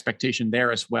exceed the expectation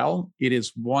there as well, it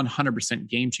is 100%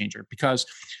 game changer. Because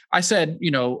I said,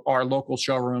 our local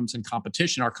showrooms and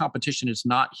competition, our competition is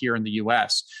not here in the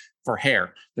US for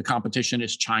hair. The competition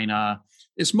is China.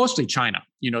 It's mostly China.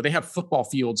 They have football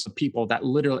fields of people that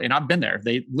literally, and I've been there,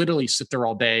 they literally sit there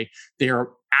all day. They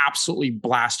are absolutely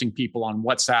blasting people on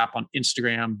WhatsApp, on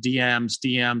Instagram,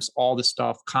 DMs, all this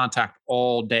stuff, contact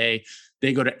all day.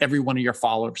 They go to every one of your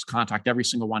followers, contact every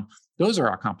single one. Those are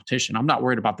our competition. I'm not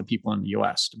worried about the people in the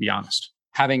US, to be honest.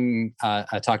 Having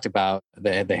talked about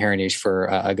the hair niche for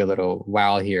a good little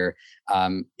while here,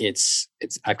 it's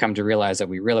I've come to realize that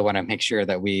we really want to make sure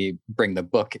that we bring the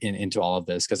book into all of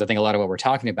this, because I think a lot of what we're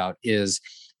talking about is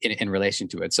in relation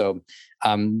to it. So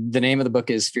the name of the book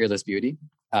is Fearless Beauty.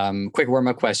 Quick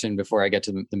warm-up question before I get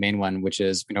to the main one, which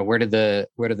is, where did the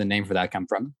name for that come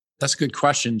from? That's a good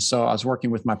question. So I was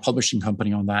working with my publishing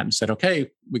company on that and said, okay,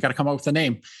 we got to come up with a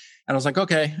name. And I was like,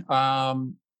 okay.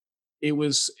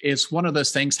 It's one of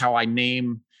those things, how I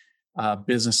name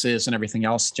businesses and everything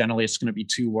else. Generally, it's going to be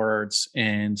 2 words.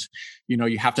 And,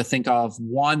 you have to think of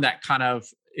one that kind of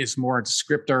is more a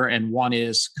descriptor and one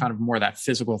is kind of more that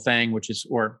physical thing,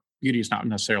 or beauty is not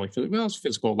necessarily physical, well, it's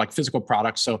physical, like physical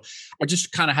products. So I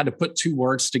just kind of had to put 2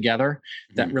 words together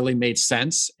that really made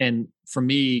sense. And for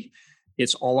me,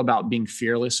 it's all about being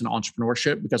fearless in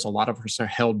entrepreneurship, because a lot of us are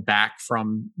held back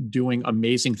from doing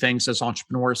amazing things as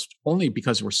entrepreneurs only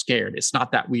because we're scared. It's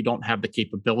not that we don't have the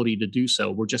capability to do so.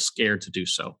 We're just scared to do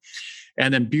so.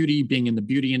 And then beauty, being in the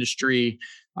beauty industry,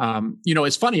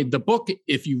 it's funny, the book,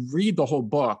 if you read the whole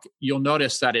book, you'll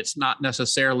notice that it's not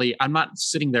necessarily, I'm not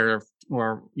sitting there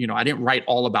or, I didn't write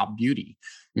all about beauty.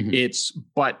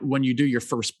 But when you do your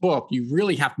first book, you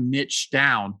really have to niche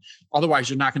down. Otherwise,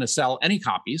 you're not going to sell any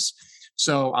copies.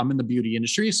 So I'm in the beauty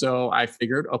industry. So I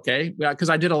figured, okay,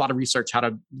 because I did a lot of research how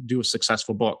to do a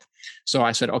successful book. So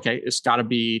I said, okay, it's got to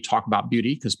be talk about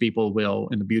beauty, because people will,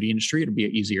 in the beauty industry, it'll be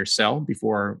an easier sell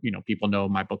before, people know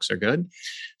my books are good.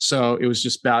 So it was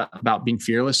just about being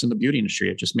fearless in the beauty industry.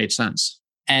 It just made sense.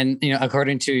 And,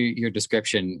 according to your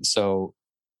description, so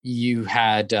you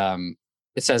had,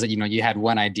 it says that, you had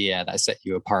one idea that set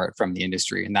you apart from the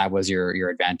industry, and that was your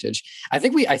advantage. I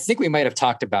think we might have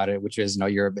talked about it, which is,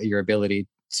 your ability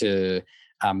to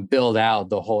build out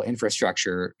the whole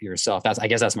infrastructure yourself. I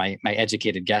guess that's my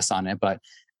educated guess on it. But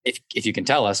if you can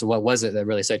tell us, what was it that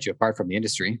really set you apart from the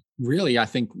industry? Really, I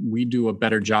think we do a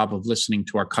better job of listening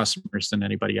to our customers than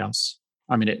anybody else.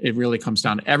 I mean, it really comes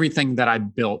down to everything that I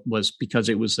built was because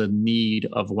it was a need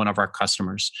of one of our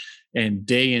customers. And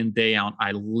day in, day out,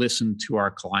 I listen to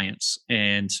our clients,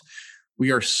 and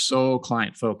we are so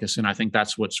client focused. And I think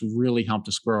that's what's really helped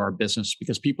us grow our business,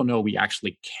 because people know we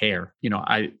actually care.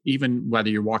 Even whether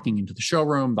you're walking into the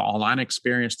showroom, the online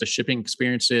experience, the shipping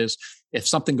experiences, if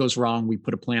something goes wrong, we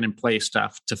put a plan in place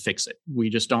to fix it. We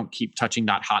just don't keep touching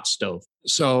that hot stove.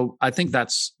 So I think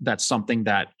that's something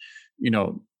that,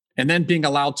 and then being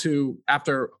allowed to,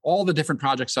 after all the different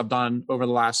projects I've done over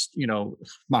the last,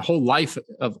 my whole life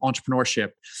of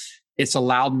entrepreneurship, it's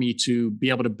allowed me to be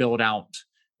able to build out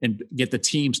and get the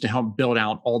teams to help build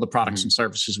out all the products and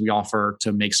services we offer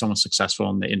to make someone successful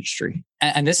in the industry.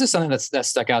 And this is something that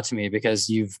stuck out to me, because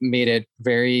you made a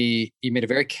very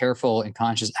careful and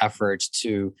conscious effort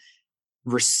to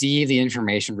receive the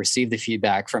information, receive the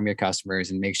feedback from your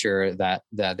customers, and make sure that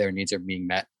their needs are being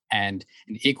met. and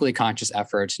an equally conscious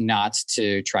effort not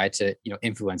to try to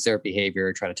influence their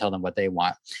behavior, try to tell them what they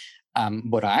want.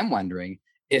 What I'm wondering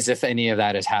is if any of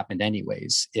that has happened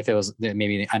anyways, if it was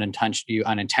maybe you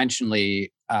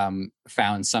unintentionally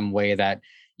found some way that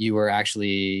you were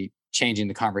actually changing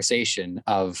the conversation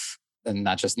of, and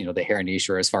not just the hair niche,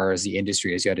 or as far as the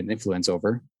industry as you had an influence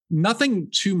over. Nothing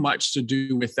too much to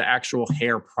do with the actual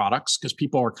hair products, because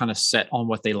people are kind of set on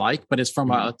what they like. But as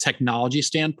from a technology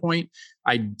standpoint,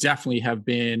 I definitely have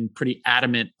been pretty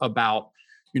adamant about,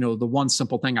 the one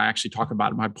simple thing I actually talk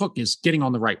about in my book is getting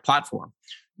on the right platform.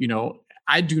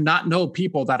 I do not know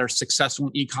people that are successful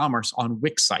in e-commerce on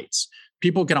Wix sites.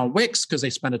 People get on Wix because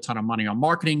they spend a ton of money on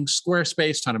marketing.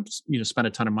 Squarespace, spend a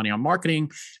ton of money on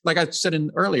marketing. Like I said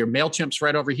earlier, MailChimp's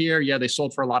right over here. Yeah, they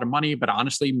sold for a lot of money, but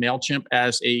honestly, MailChimp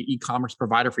as a e-commerce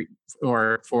provider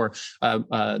for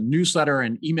a newsletter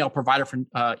and email provider for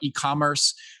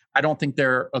e-commerce, I don't think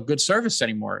they're a good service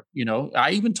anymore.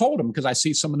 I even told them, because I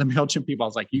see some of the MailChimp people, I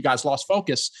was like, you guys lost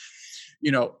focus.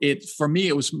 For me,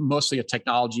 it was mostly a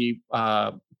technology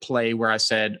play where I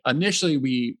said, initially,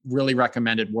 we really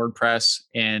recommended WordPress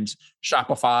and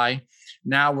Shopify.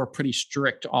 Now we're pretty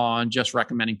strict on just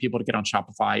recommending people to get on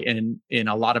Shopify. And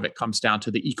a lot of it comes down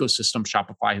to the ecosystem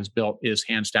Shopify has built is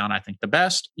hands down, I think, the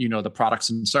best. The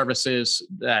products and services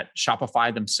that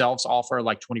Shopify themselves offer,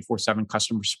 like 24/7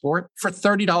 customer support. For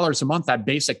 $30 a month, that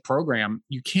basic program,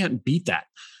 you can't beat that.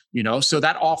 So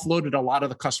that offloaded a lot of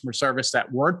the customer service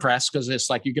that WordPress, because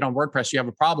it's like you get on WordPress, you have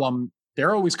a problem,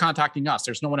 they're always contacting us.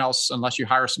 There's no one else, unless you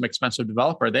hire some expensive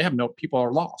developer. People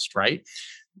are lost, right?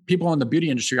 People in the beauty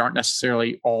industry aren't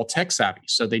necessarily all tech savvy,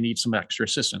 so they need some extra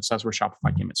assistance. That's where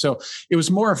Shopify came in. So it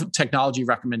was more of technology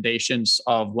recommendations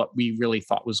of what we really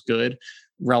thought was good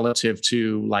relative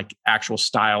to like actual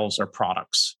styles or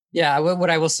products. Yeah, what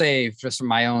I will say, just from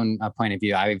my own point of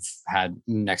view, I've had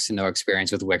next to no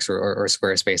experience with Wix or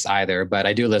Squarespace either, but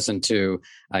I do listen to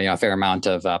a fair amount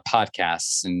of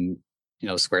podcasts, and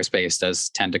Squarespace does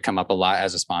tend to come up a lot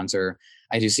as a sponsor.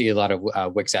 I do see a lot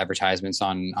of Wix advertisements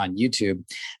on YouTube.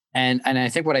 And I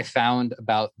think what I found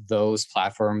about those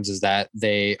platforms is that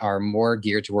they are more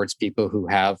geared towards people who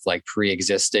have like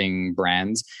pre-existing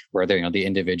brands, where they're, the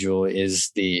individual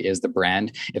is the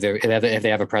brand. If they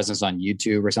have a presence on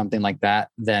YouTube or something like that,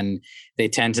 then they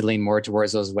tend to lean more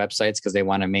towards those websites because they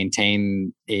want to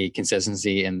maintain a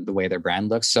consistency in the way their brand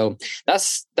looks. So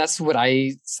that's what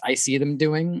I see them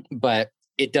doing, but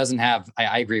it doesn't have,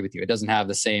 I agree with you, it doesn't have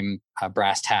the same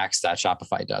brass tacks that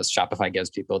Shopify does. Shopify gives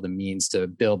people the means to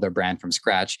build their brand from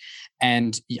scratch.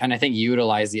 And I think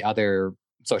utilize the other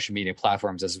social media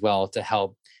platforms as well to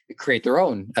help create their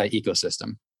own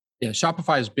ecosystem. Yeah,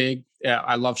 Shopify is big.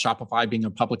 I love Shopify being a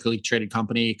publicly traded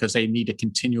company because they need to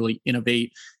continually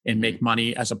innovate and make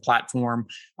money as a platform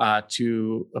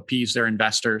to appease their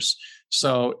investors.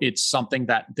 So it's something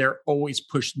that they're always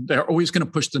going to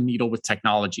push the needle with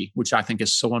technology, which I think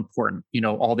is so important.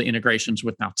 All the integrations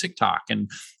with now TikTok and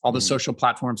all the social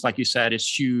platforms, like you said, is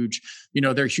huge.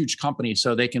 They're a huge company,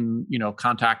 so they can,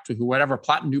 contact whatever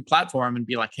new platform and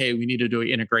be like, hey, we need to do an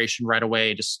integration right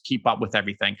away, just keep up with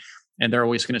everything. And they're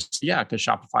always going to say, yeah, because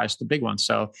Shopify is the big one.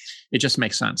 So it just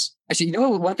makes sense. Actually,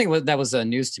 one thing that was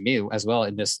news to me as well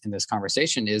in this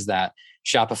conversation is that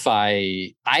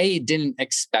Shopify, I didn't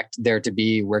expect there to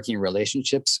be working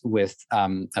relationships with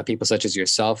people such as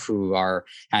yourself who are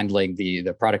handling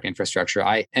the product infrastructure.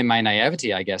 In my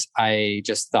naivety, I guess, I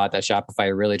just thought that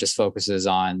Shopify really just focuses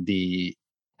on the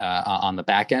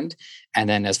back end. And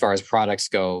then as far as products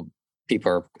go,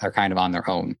 people are kind of on their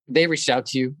own. They reached out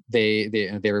to you.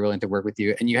 They were willing to work with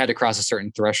you, and you had to cross a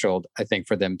certain threshold, I think,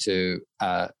 for them to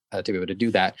be able to do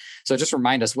that. So just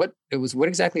remind us what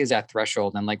exactly is that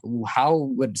threshold, and like how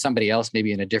would somebody else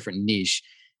maybe in a different niche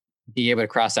be able to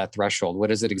cross that threshold? What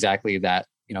is it exactly that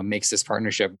makes this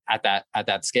partnership at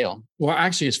that scale? Well,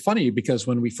 actually, it's funny because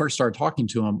when we first started talking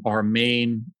to them, our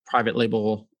main private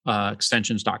label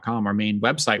extensions.com, our main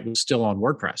website, was still on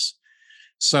WordPress.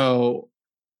 So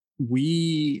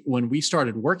when we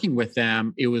started working with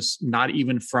them, it was not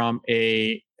even from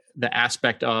the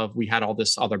aspect of we had all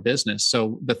this other business.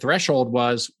 So the threshold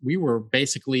was we were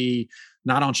basically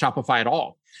not on Shopify at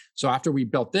all. So after we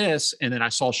built this, and then I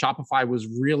saw Shopify was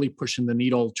really pushing the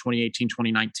needle 2018,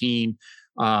 2019,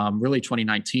 really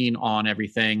 2019 on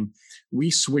everything, we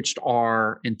switched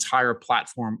our entire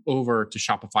platform over to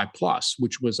Shopify Plus,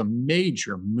 which was a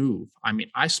major move. I mean,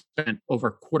 I spent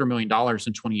over $250,000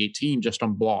 in 2018 just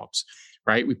on blogs,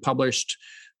 right? We published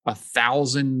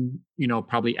 1,000,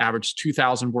 probably average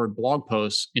 2,000 word blog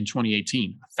posts in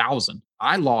 2018, 1,000.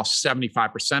 I lost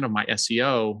 75% of my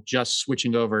SEO just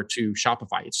switching over to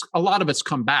Shopify. A lot of it's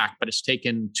come back, but it's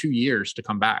taken 2 years to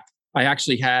come back. I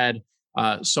actually had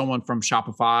someone from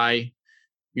Shopify,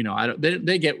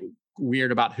 they get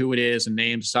weird about who it is and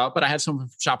names and stuff, but I had someone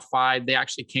from Shopify. They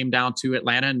actually came down to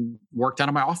Atlanta and worked out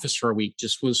of my office for a week,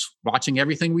 just was watching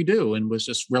everything we do and was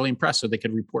just really impressed. So they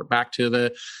could report back to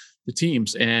the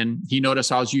teams. And he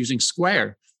noticed I was using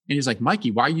Square. And he's like,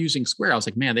 Mikey, why are you using Square? I was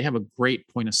like, man, they have a great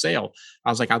point of sale. I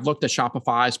was like, I've looked at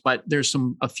Shopify's, but there's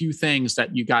a few things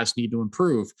that you guys need to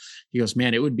improve. He goes,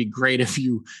 man, it would be great if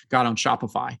you got on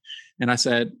Shopify. And I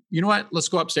said, you know what? Let's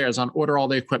go upstairs and order all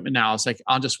the equipment now. It's like,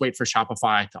 I'll just wait for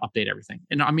Shopify to update everything.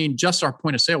 And I mean, just our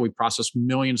point of sale, we process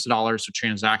millions of dollars of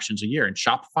transactions a year. And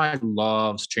Shopify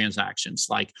loves transactions.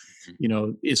 Like, we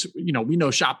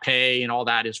know Shop Pay and all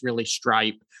that is really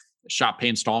Stripe. Shop Pay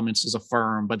Installments is a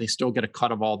firm, but they still get a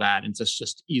cut of all that. And it's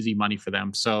just easy money for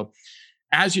them. So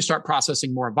as you start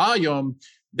processing more volume,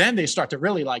 then they start to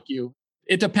really like you.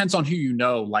 It depends on who you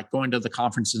know, like going to the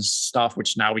conferences stuff,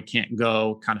 which now we can't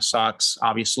go, kind of sucks,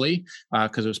 obviously,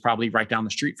 because it was probably right down the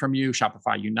street from you,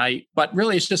 Shopify Unite. But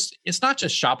really, it's not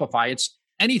just Shopify. It's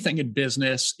anything in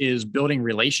business is building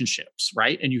relationships,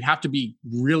 right? And you have to be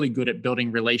really good at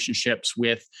building relationships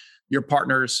with your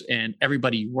partners and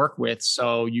everybody you work with,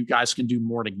 so you guys can do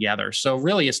more together. So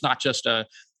really, it's not just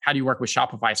how do you work with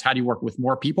Shopify? It's how do you work with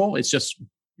more people? It's just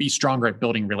be stronger at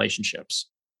building relationships.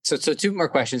 So 2 more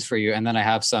questions for you, and then I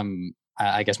have some,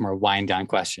 I guess, more wind down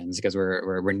questions because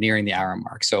we're nearing the hour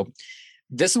mark. So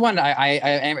this one,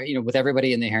 I with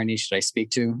everybody in the hair niche that I speak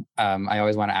to, I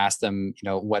always want to ask them,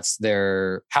 what's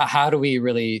their, how do we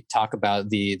really talk about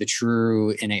the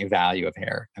true innate value of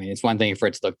hair? I mean, it's one thing for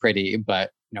it to look pretty,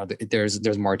 but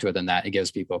there's more to it than that. It gives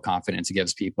people confidence. It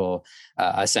gives people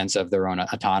a sense of their own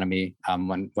autonomy.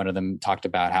 One of them talked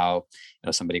about how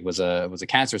somebody was a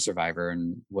cancer survivor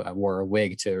and wore a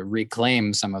wig to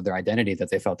reclaim some of their identity that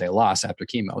they felt they lost after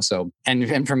chemo. So,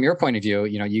 and from your point of view,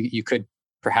 you could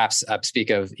perhaps speak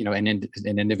of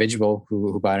an individual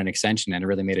who bought an extension and it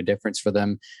really made a difference for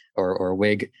them, or a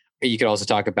wig. You could also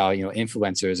talk about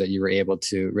influencers that you were able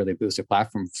to really boost a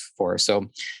platform for. So,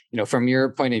 from your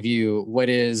point of view, what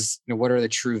are the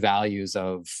true values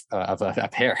of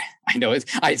hair? I know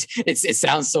it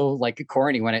sounds so like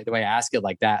corny the way I ask it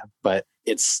like that, but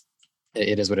it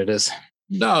is what it is.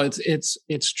 No,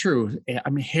 it's true. I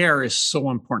mean, hair is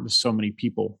so important to so many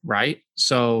people, right?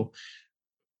 So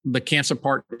the cancer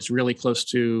part is really close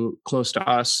to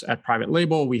us at Private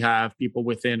Label. We have people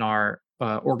within our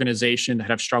organization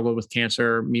that have struggled with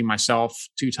cancer. Me, myself,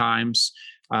 2 times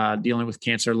dealing with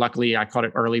cancer. Luckily, I caught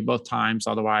it early both times.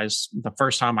 Otherwise, the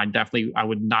first time I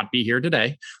would not be here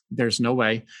today. There's no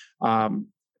way.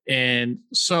 And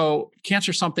so cancer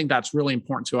is something that's really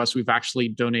important to us. We've actually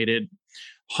donated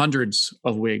hundreds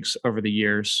of wigs over the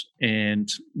years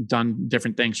and done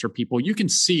different things for people. You can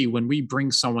see when we bring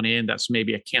someone in that's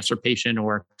maybe a cancer patient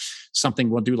or something,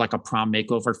 we'll do like a prom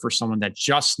makeover for someone that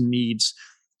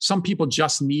some people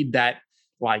just need that,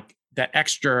 like that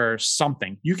extra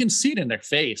something. You can see it in their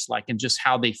face, like, and just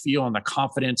how they feel and the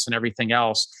confidence and everything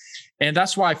else. And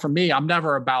that's why for me, I'm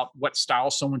never about what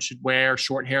style someone should wear,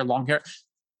 short hair, long hair.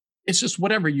 It's just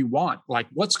whatever you want, like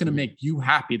what's going to make you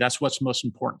happy. That's what's most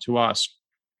important to us.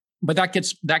 But that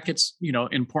gets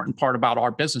important part about our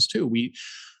business too.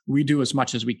 We do as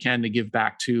much as we can to give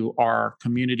back to our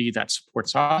community that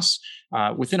supports us.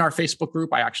 Within our Facebook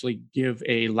group, I actually give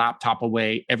a laptop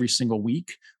away every single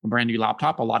week, a brand new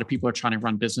laptop. A lot of people are trying to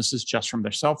run businesses just from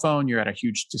their cell phone. You're at a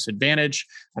huge disadvantage.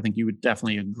 I think you would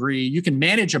definitely agree. You can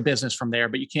manage a business from there,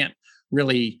 but you can't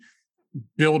really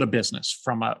build a business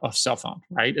from a cell phone,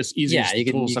 right? It's easy. Yeah, you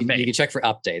can check for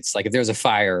updates. Like if there's a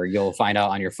fire, you'll find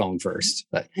out on your phone first.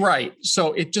 But right.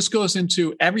 So it just goes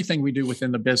into everything we do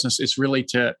within the business is really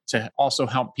to also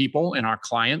help people and our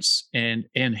clients. And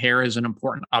hair is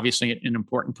obviously an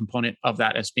important component of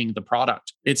that as being the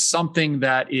product. It's something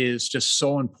that is just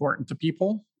so important to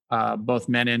people, both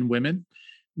men and women,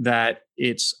 that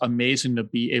it's amazing to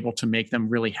be able to make them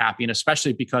really happy. And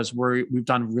especially because we've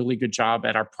done a really good job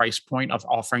at our price point of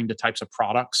offering the types of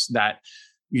products that,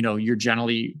 you're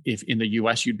generally, if in the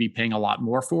US, you'd be paying a lot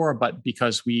more for, but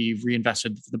because we've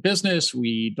reinvested the business,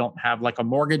 we don't have like a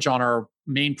mortgage on our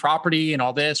main property and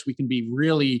all this, we can be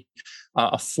really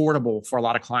affordable for a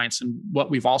lot of clients. And what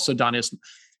we've also done is,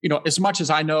 as much as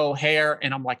I know hair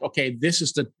and I'm like, okay, this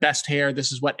is the best hair,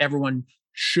 this is what everyone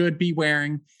should be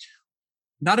wearing.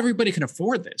 Not everybody can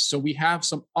afford this. So we have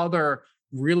some other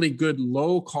really good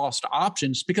low cost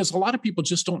options because a lot of people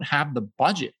just don't have the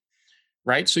budget.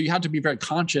 right? So you have to be very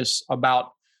conscious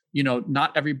about,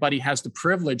 not everybody has the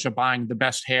privilege of buying the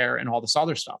best hair and all this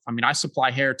other stuff. I mean, I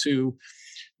supply hair to,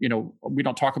 we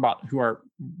don't talk about who our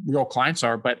real clients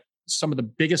are, but some of the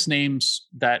biggest names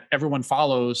that everyone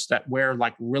follows that wear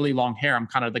like really long hair. I'm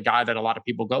kind of the guy that a lot of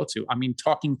people go to. I mean,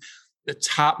 talking the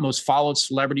top most followed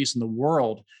celebrities in the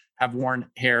world have worn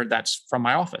hair that's from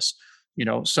my office,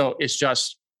 so it's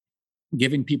just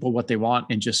giving people what they want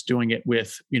and just doing it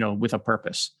with a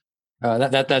purpose.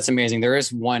 That's amazing. There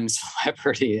is one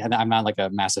celebrity, and I'm not like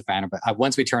a massive fan of it.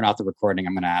 Once we turn off the recording,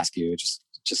 I'm going to ask you just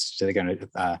they're going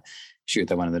to shoot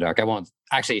that one in the dark. I won't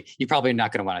actually. You're probably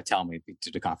not going to want to tell me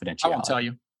due to confidentiality. I won't tell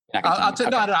you.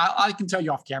 I can tell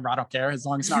you off camera. I don't care as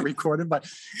long as it's not recorded. But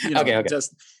okay.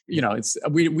 Just it's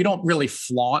we don't really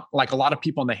flaunt, like a lot of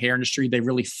people in the hair industry. They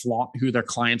really flaunt who their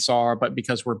clients are, but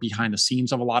because we're behind the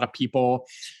scenes of a lot of people,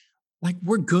 like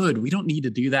we're good. We don't need to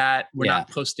do that. We're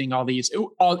not posting all these.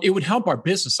 It would help our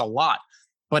business a lot,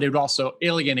 but it would also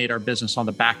alienate our business on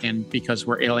the back end because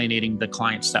we're alienating the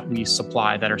clients that we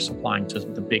supply that are supplying to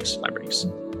the big celebrities.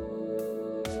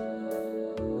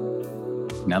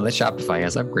 Now that Shopify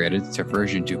has upgraded to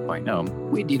version 2.0,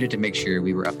 we needed to make sure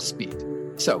we were up to speed.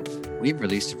 So we've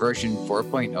released version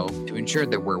 4.0 to ensure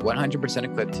that we're 100%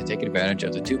 equipped to take advantage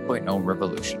of the 2.0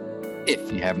 revolution.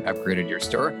 If you haven't upgraded your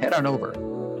store, head on over.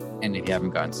 And if you haven't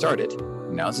gotten started,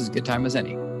 now's as good time as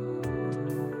any.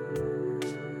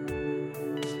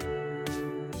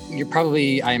 You're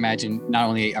probably, I imagine, not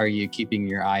only are you keeping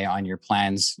your eye on your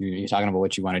plans, you're talking about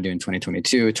what you want to do in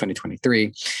 2022,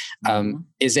 2023.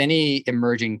 Is any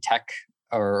emerging tech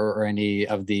or any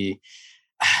of the,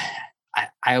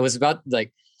 I was about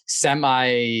like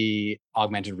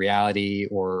semi-augmented reality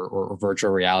or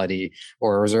virtual reality,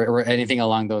 or is there anything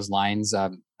along those lines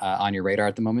on your radar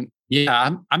at the moment?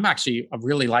 Yeah, I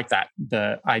really like that.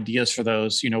 The ideas for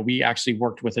those, we actually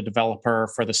worked with a developer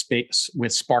for the space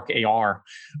with Spark AR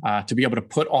to be able to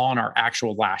put on our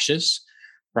actual lashes,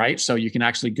 right? So you can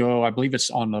actually go, I believe it's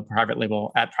on the private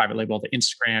label, the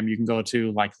Instagram, you can go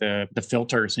to like the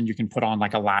filters and you can put on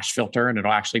like a lash filter and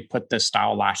it'll actually put the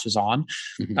style lashes on.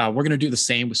 Mm-hmm. We're going to do the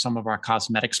same with some of our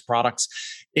cosmetics products.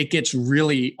 It gets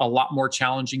really a lot more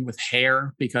challenging with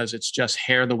hair because it's just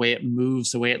hair, the way it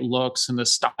moves, the way it looks and the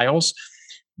styles.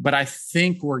 But I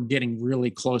think we're getting really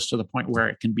close to the point where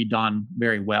it can be done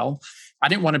very well. I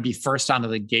didn't want to be first out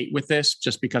of the gate with this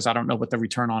just because I don't know what the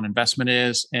return on investment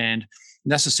is. And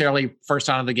necessarily first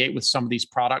out of the gate with some of these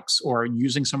products or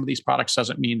using some of these products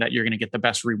doesn't mean that you're going to get the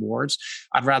best rewards.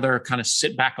 I'd rather kind of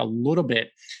sit back a little bit,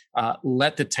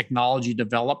 let the technology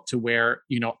develop to where,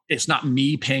 it's not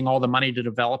me paying all the money to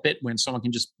develop it when someone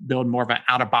can just build more of an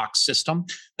out-of-box system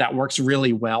that works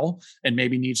really well and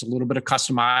maybe needs a little bit of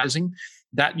customizing.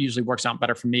 That usually works out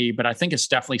better for me, but I think it's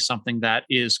definitely something that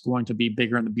is going to be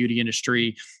bigger in the beauty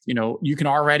industry. You can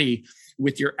already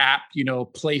with your app,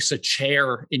 place a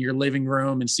chair in your living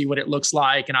room and see what it looks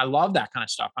like. And I love that kind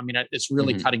of stuff. I mean, it's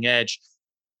really cutting edge,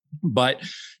 but,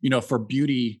 for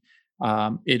beauty,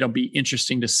 it'll be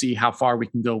interesting to see how far we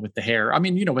can go with the hair. I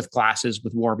mean, with glasses,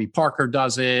 with Warby Parker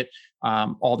does it,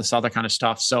 all this other kind of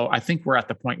stuff. So I think we're at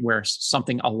the point where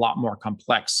something a lot more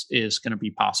complex is going to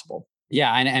be possible.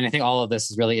 Yeah, and I think all of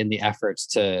this is really in the efforts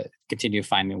to continue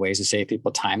finding ways to save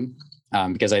people time.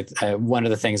 Because one of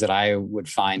the things that I would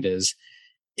find is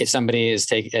if somebody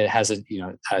take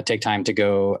time to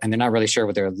go and they're not really sure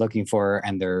what they're looking for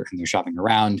and they're shopping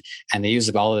around and they use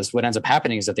up all of this, what ends up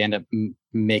happening is that they end up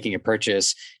making a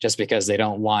purchase just because they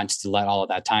don't want to let all of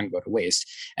that time go to waste.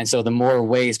 And so the more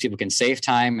ways people can save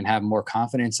time and have more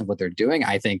confidence in what they're doing,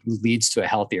 I think leads to a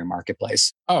healthier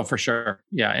marketplace. Oh, for sure.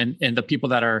 Yeah. And the people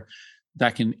that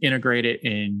can integrate it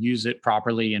and use it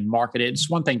properly and market it. It's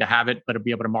one thing to have it, but to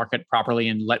be able to market properly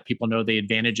and let people know the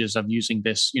advantages of using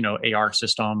this, AR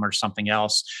system or something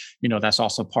else, that's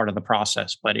also part of the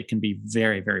process, but it can be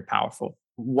very, very powerful.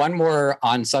 One more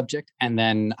on subject, and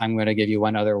then I'm going to give you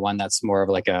one other one that's more of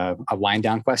like a wind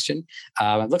down question.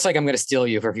 It looks like I'm going to steal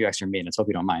you for a few extra minutes. Hope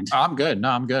you don't mind. I'm good.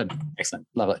 No, I'm good. Excellent.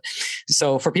 Love it.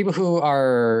 So for people who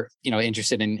are,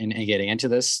 interested in getting into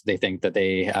this, they think that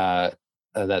they,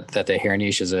 that the hair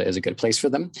niche is a good place for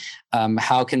them.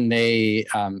 How can they,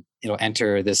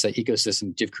 enter this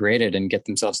ecosystem you've created and get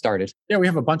themselves started? Yeah, we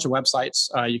have a bunch of websites.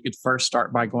 You could first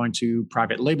start by going to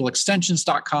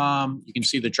privatelabelextensions.com. You can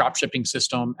see the drop shipping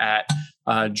system at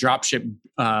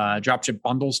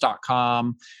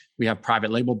dropshipbundles.com. We have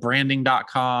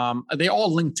privatelabelbranding.com. They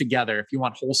all link together. If you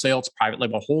want wholesale, it's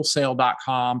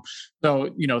privatelabelwholesale.com. So,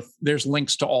 there's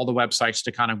links to all the websites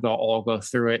to kind of go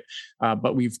through it.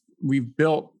 But we've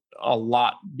built a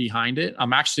lot behind it.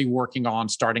 I'm actually working on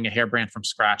starting a hair brand from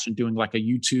scratch and doing like a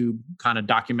YouTube kind of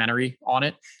documentary on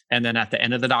it. And then at the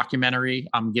end of the documentary,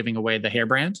 I'm giving away the hair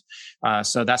brand.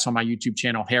 So that's on my YouTube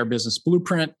channel, Hair Business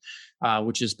Blueprint,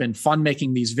 which has been fun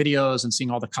making these videos and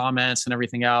seeing all the comments and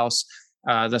everything else.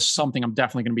 That's something I'm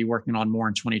definitely going to be working on more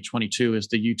in 2022 is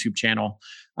the YouTube channel,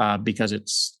 because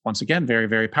it's, once again, very,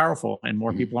 very powerful and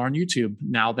more people are on YouTube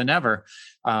now than ever.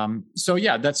 So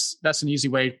yeah, that's an easy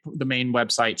way, the main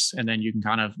websites. And then you can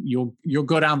kind of, you'll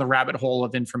go down the rabbit hole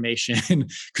of information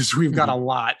because we've got a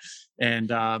lot. And,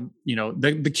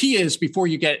 the key is before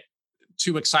you get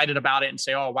too excited about it and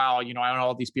say, oh, wow, I know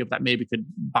all these people that maybe could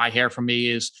buy hair from me,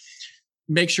 is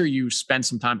make sure you spend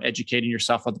some time educating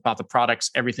yourself about the products,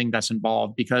 everything that's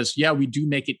involved, because we do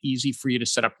make it easy for you to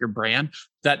set up your brand.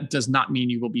 That does not mean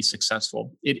you will be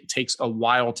successful. It takes a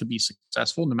while to be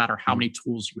successful, no matter how many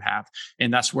tools you have.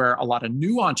 And that's where a lot of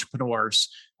new entrepreneurs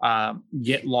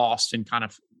get lost and kind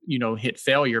of, hit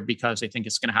failure because they think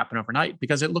it's going to happen overnight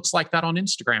because it looks like that on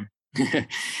Instagram.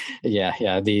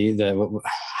 Yeah. The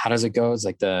how does it go? It's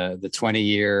like the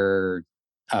 20-year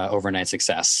overnight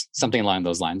success, something along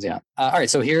those lines. Yeah. All right.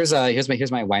 So here's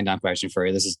my wind down question for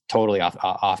you. This is totally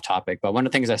off topic, but one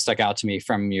of the things that stuck out to me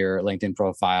from your LinkedIn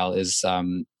profile is,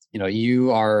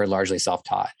 you are largely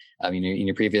self-taught. In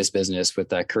your previous business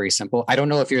with Curry Simple. I don't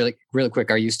know if you're really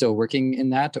quick. Are you still working in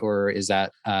that, or is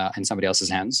that in somebody else's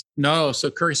hands? No.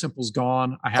 So Curry Simple's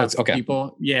gone. I have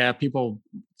people.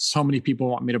 So many people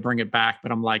want me to bring it back,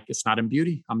 but I'm like, it's not in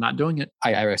beauty. I'm not doing it.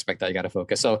 I respect that. You got to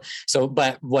focus.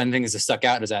 But one thing that stuck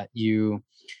out is that you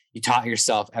taught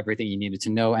yourself everything you needed to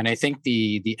know. And I think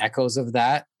the echoes of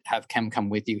that have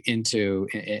come with you into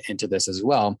this as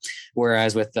well.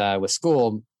 Whereas with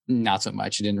school, not so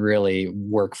much. It didn't really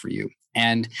work for you.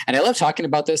 And I love talking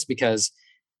about this because,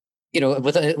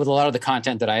 with a lot of the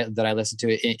content that I listen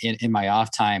to in my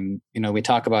off time, we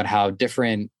talk about how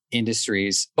different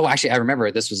industries. Oh, actually, I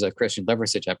remember this was a Christian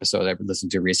Leverage episode I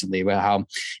listened to recently about how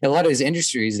a lot of these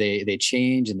industries, they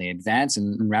change and they advance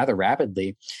and rather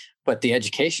rapidly, but the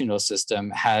educational system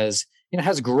has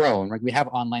grown. Like we have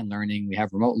online learning, we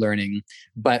have remote learning,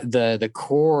 but the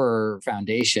core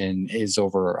foundation is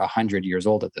over 100 years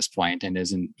old at this point and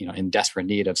is in desperate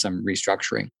need of some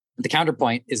restructuring. The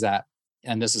counterpoint is that,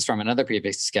 and this is from another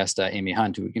previous guest, Amy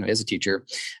Hunt, who is a teacher,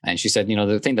 and she said,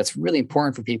 the thing that's really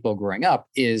important for people growing up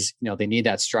is they need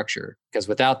that structure, because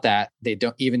without that, they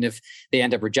don't, even if they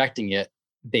end up rejecting it,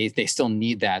 they still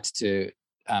need that to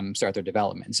start their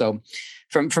development. So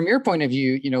from your point of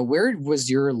view, where was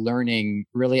your learning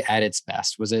really at its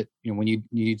best? Was it, when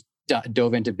you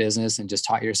dove into business and just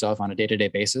taught yourself on a day-to-day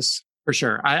basis? For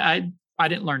sure. I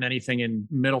didn't learn anything in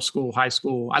middle school, high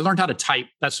school. I learned how to type.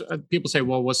 That's people say,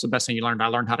 well, what's the best thing you learned? I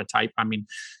learned how to type.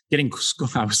 Getting school,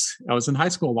 I was in high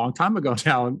school a long time ago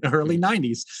now, in the early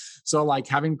 90s. So like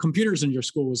having computers in your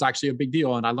school was actually a big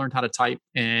deal. And I learned how to type.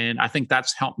 And I think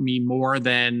that's helped me more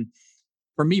than,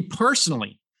 for me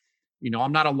personally,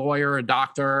 I'm not a lawyer, a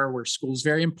doctor, where school is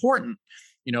very important,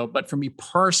 but for me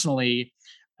personally,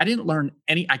 I didn't learn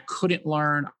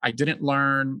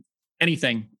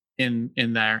anything in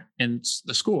the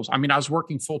schools. I was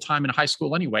working full time in high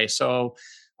school anyway. So,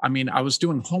 I was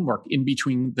doing homework in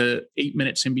between the 8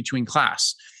 minutes in between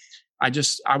class.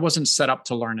 I wasn't set up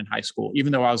to learn in high school,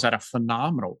 even though I was at a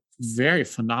very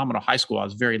phenomenal high school. I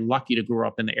was very lucky to grow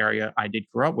up in the area I did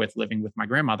grow up with, living with my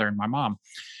grandmother and my mom.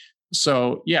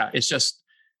 So yeah, it's just,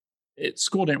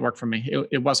 school didn't work for me.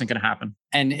 It wasn't going to happen.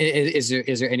 And is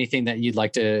there anything that you'd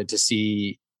like to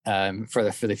see for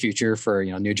the future, for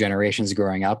new generations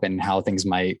growing up, and how things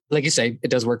might, like you say, it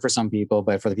does work for some people,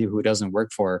 but for the people who it doesn't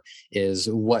work for, is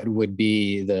what would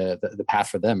be the path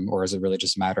for them? Or is it really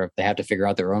just a matter of they have to figure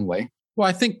out their own way? Well,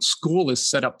 I think school is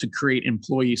set up to create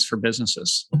employees for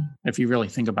businesses. If you really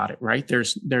think about it, right?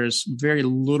 There's very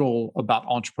little about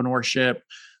entrepreneurship,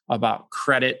 about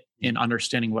credit, and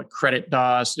understanding what credit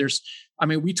does.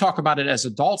 We talk about it as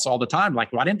adults all the time.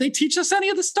 Like, why didn't they teach us any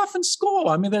of this stuff in school?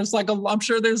 I'm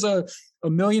sure there's a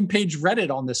 1,000,000-page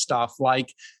Reddit on this stuff.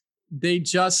 Like, they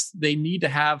need to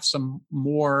have some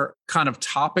more kind of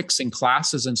topics in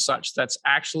classes and such that's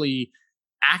actually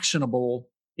actionable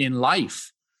in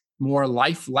life. More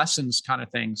life lessons kind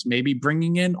of things, maybe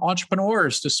bringing in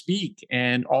entrepreneurs to speak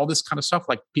and all this kind of stuff,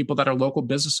 like people that are local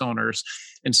business owners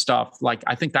and stuff. Like,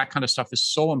 I think that kind of stuff is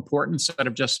so important, instead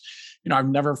of just, I'll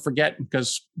never forget,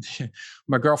 because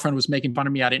my girlfriend was making fun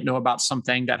of me. I didn't know about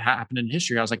something that happened in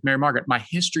history. I was like, Mary Margaret, my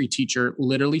history teacher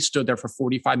literally stood there for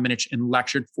 45 minutes and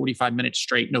lectured 45 minutes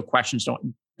straight. No questions.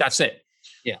 That's it.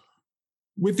 Yeah.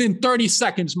 Within 30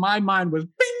 seconds, my mind was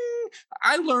bing.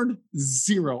 I learned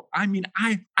zero. I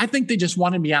think they just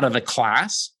wanted me out of the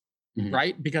class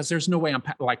right? Because there's no way I'm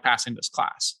passing this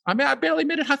class. I mean, I barely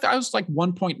made it. I was like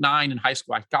 1.9 in high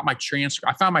school. I got my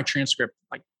transcript. I found my transcript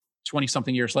like 20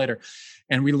 something years later.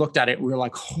 And we looked at it. We were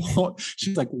like, oh.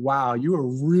 She's like, wow, you were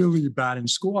really bad in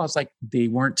school. I was like, they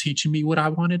weren't teaching me what I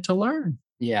wanted to learn.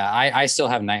 Yeah. I still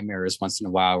have nightmares once in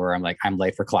a while where I'm like, I'm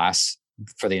late for class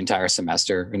for the entire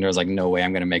semester. And there's like, no way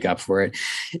I'm going to make up for it.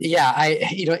 Yeah.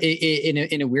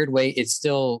 In a weird way, it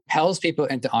still helps people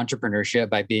into entrepreneurship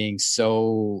by being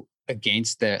so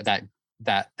against that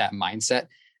mindset.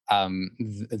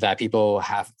 That people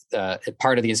have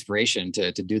part of the inspiration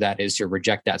to do that is to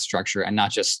reject that structure, and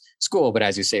not just school, but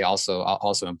as you say, also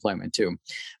employment too.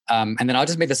 And then I'll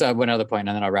just make this one other point,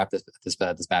 and then I'll wrap this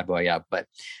bad boy up. But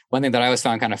one thing that I always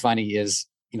found kind of funny is,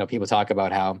 people talk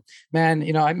about how, man,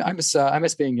 I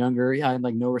miss being younger. Yeah, I had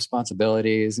like no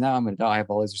responsibilities. Now I'm an adult, I have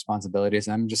all these responsibilities.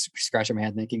 And I'm just scratching my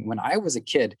head thinking, when I was a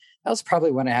kid, that was probably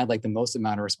when I had like the most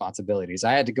amount of responsibilities.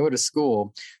 I had to go to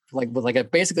school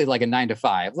basically like a 9 to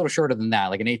 5, a little shorter than that,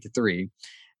 like an 8 to 3.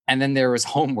 And then there was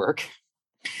homework.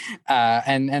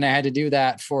 And I had to do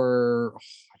that for,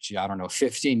 I don't know,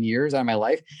 15 years out of my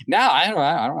life. Now I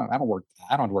don't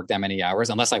work that many hours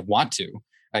unless I want to.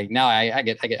 Like now I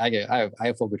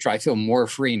have full control. I feel more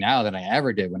free now than I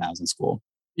ever did when I was in school.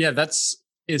 Yeah,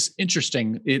 is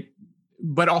interesting.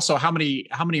 But also how many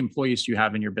employees do you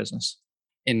have in your business?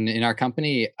 In our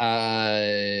company,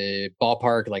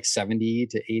 ballpark like 70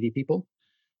 to 80 people.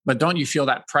 But don't you feel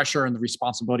that pressure and the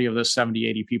responsibility of those 70,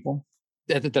 80 people?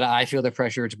 That I feel the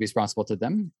pressure to be responsible to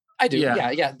them? I do.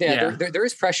 Yeah. There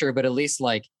is pressure, but at least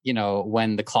like,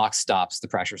 when the clock stops, the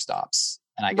pressure stops.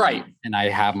 And I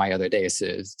have my other days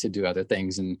to do other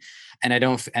things, and I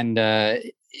don't, and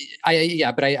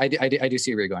but I do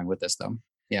see where you're going with this though.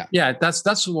 Yeah.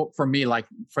 That's what, for me, like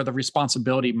for the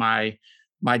responsibility, my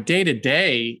day to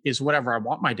day is whatever I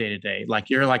want my day to day. Like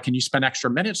you're like, can you spend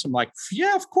extra minutes? I'm like,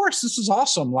 yeah, of course. This is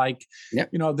awesome. Like,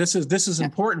 this is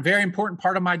important, very important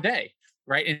part of my day.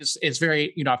 Right. And it's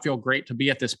very, I feel great to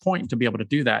be at this point to be able to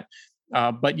do that.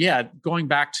 But yeah, going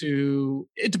back to,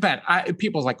 it depends.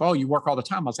 People's like, oh, you work all the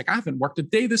time. I was like, I haven't worked a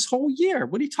day this whole year.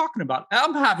 What are you talking about?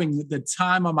 I'm having the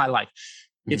time of my life.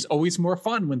 Mm-hmm. It's always more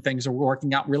fun when things are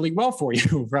working out really well for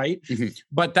you, right? Mm-hmm.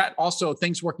 But that also,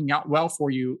 things working out well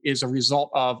for you is a result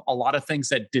of a lot of things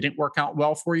that didn't work out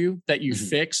well for you that you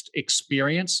fixed,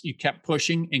 experienced, you kept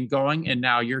pushing and going, and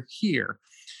now you're here.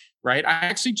 Right. I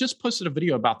actually just posted a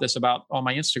video about this on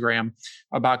my Instagram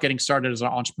about getting started as an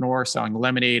entrepreneur, selling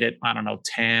lemonade at,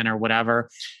 10 or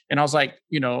whatever. And I was like,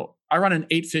 I run an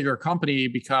 8-figure company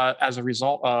because as a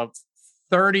result of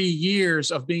 30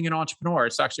 years of being an entrepreneur.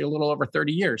 It's actually a little over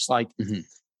 30 years. Like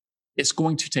it's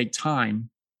going to take time,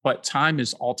 but time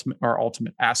is our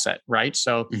ultimate asset. Right.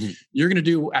 So you're going to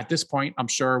do at this point, I'm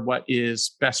sure, what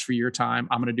is best for your time.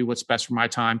 I'm going to do what's best for my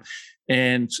time.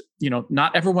 And,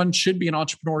 not everyone should be an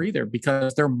entrepreneur either,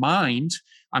 because their mind,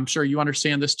 I'm sure you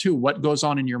understand this too. What goes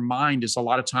on in your mind is a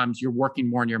lot of times you're working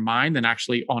more in your mind than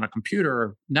actually on a computer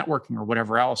or networking or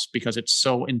whatever else, because it's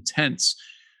so intense.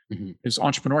 It's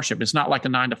entrepreneurship. It's not like a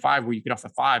 9 to 5 where you get off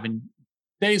at 5 and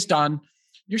day's done.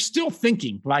 You're still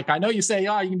thinking. Like, I know you say,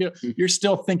 oh, you can do it. You're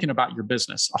still thinking about your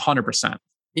business 100%.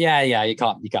 Yeah. You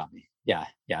got me. Yeah.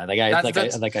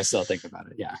 I still think about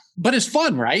it. Yeah. But it's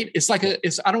fun, right? It's like I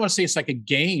don't want to say it's like a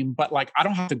game, but like, I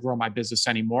don't have to grow my business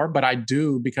anymore, but I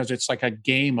do, because it's like a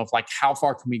game of like, how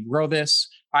far can we grow this?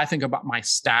 I think about my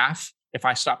staff. If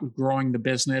I stop growing the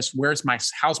business,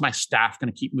 how's my staff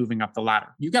going to keep moving up the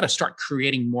ladder? You got to start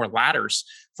creating more ladders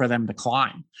for them to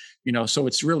climb, so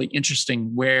it's really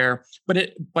interesting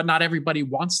but not everybody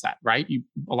wants that, right?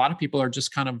 A lot of people are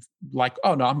just kind of like,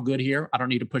 oh no, I'm good here. I don't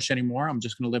need to push anymore. I'm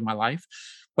just going to live my life.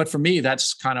 But for me,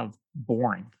 that's kind of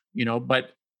boring,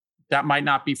 but that might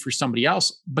not be for somebody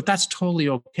else, but that's totally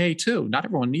okay too. Not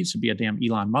everyone needs to be a damn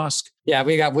Elon Musk. Yeah.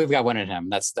 We've got one in him.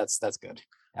 That's good.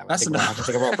 Yeah, that's enough. I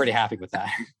think we're all pretty happy with that.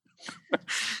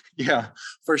 Yeah,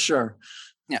 for sure.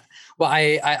 Yeah. Well,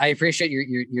 I appreciate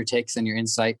your takes and your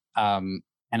insight. And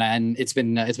it's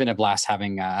been a blast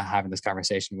having this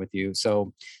conversation with you.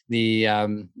 So the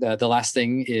last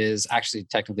thing is actually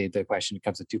technically the question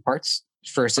comes in 2 parts.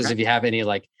 First is if you have any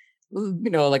like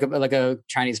a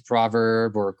Chinese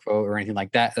proverb or a quote or anything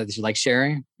like that you like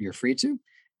sharing, you're free to.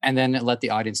 And then let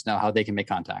the audience know how they can make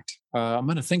contact. I'm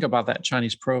going to think about that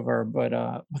Chinese proverb,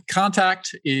 but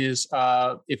contact is,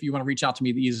 if you want to reach out to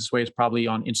me, the easiest way is probably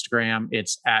on Instagram.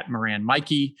 It's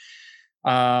 @MoranMikey.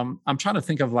 I'm trying to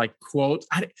think of like quotes.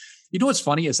 What's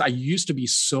funny is I used to be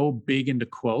so big into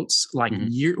quotes. Like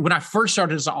when I first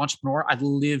started as an entrepreneur, I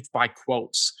lived by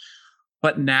quotes.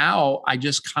 But now I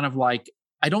just kind of like,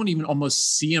 I don't even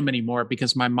almost see them anymore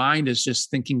because my mind is just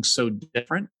thinking so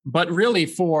different. But really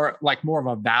for like more of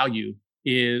a value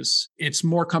is it's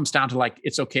more comes down to like,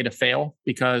 it's okay to fail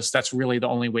because that's really the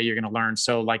only way you're going to learn.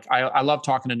 So like, I love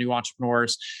talking to new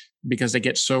entrepreneurs because they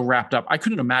get so wrapped up. I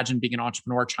couldn't imagine being an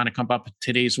entrepreneur trying to come up in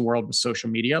today's world with social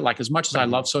media. Like as much as I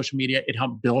love social media, it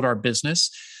helped build our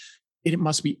business. It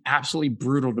must be absolutely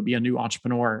brutal to be a new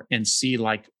entrepreneur and see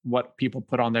like what people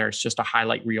put on there. It's just a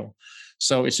highlight reel.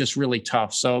 So it's just really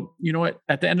tough. So, you know what,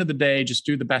 at the end of the day, just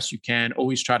do the best you can.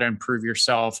 Always try to improve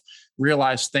yourself.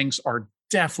 Realize things are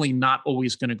definitely not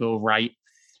always going to go right.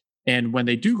 And when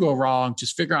they do go wrong,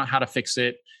 just figure out how to fix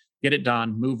it, get it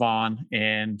done, move on.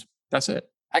 And that's it.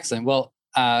 Excellent. Well,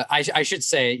 I should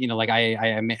say, like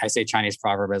I say Chinese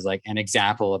proverb as like an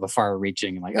example of a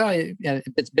far-reaching, like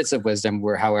bits of wisdom,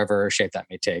 where however shape that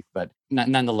may take. But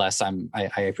nonetheless, I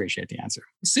appreciate the answer.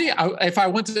 See,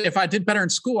 if I did better in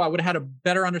school, I would have had a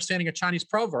better understanding of Chinese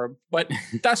proverb. But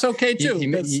that's okay too.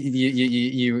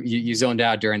 You zoned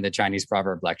out during the Chinese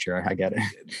proverb lecture. I get it.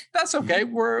 That's okay.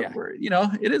 We're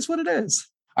it is what it is.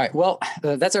 All right. Well,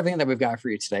 that's everything that we've got for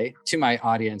you today. To my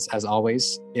audience, as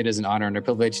always, it is an honor and a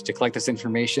privilege to collect this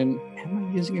information. Am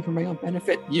I using it for my own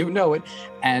benefit? You know it.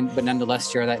 But nonetheless,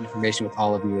 share that information with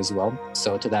all of you as well.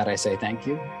 So to that, I say thank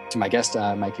you. To my guest,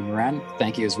 Mikey Moran,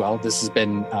 thank you as well. This has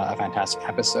been a fantastic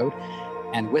episode.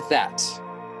 And with that,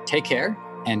 take care,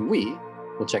 and we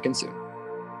will check in soon.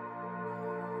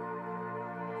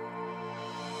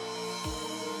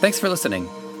 Thanks for listening.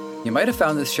 You might have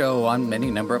found this show on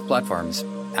any number of platforms: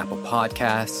 Apple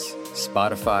Podcasts,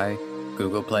 Spotify,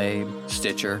 Google Play,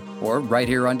 Stitcher, or right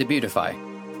here on Debutify.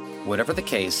 Whatever the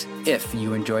case, if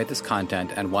you enjoyed this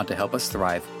content and want to help us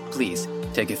thrive, please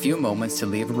take a few moments to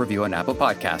leave a review on Apple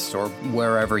Podcasts or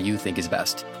wherever you think is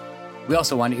best. We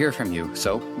also want to hear from you,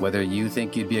 so whether you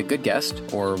think you'd be a good guest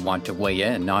or want to weigh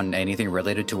in on anything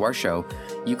related to our show,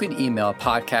 you can email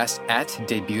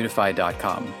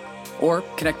podcast@debutify.com or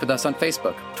connect with us on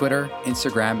Facebook, Twitter,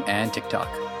 Instagram, and TikTok.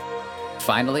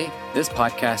 Finally, this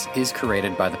podcast is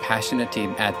created by the passionate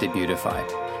team at Debutify.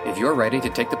 If you're ready to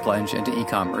take the plunge into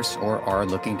e-commerce or are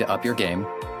looking to up your game,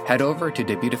 head over to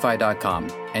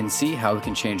Debutify.com and see how it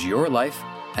can change your life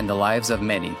and the lives of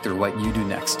many through what you do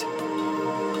next.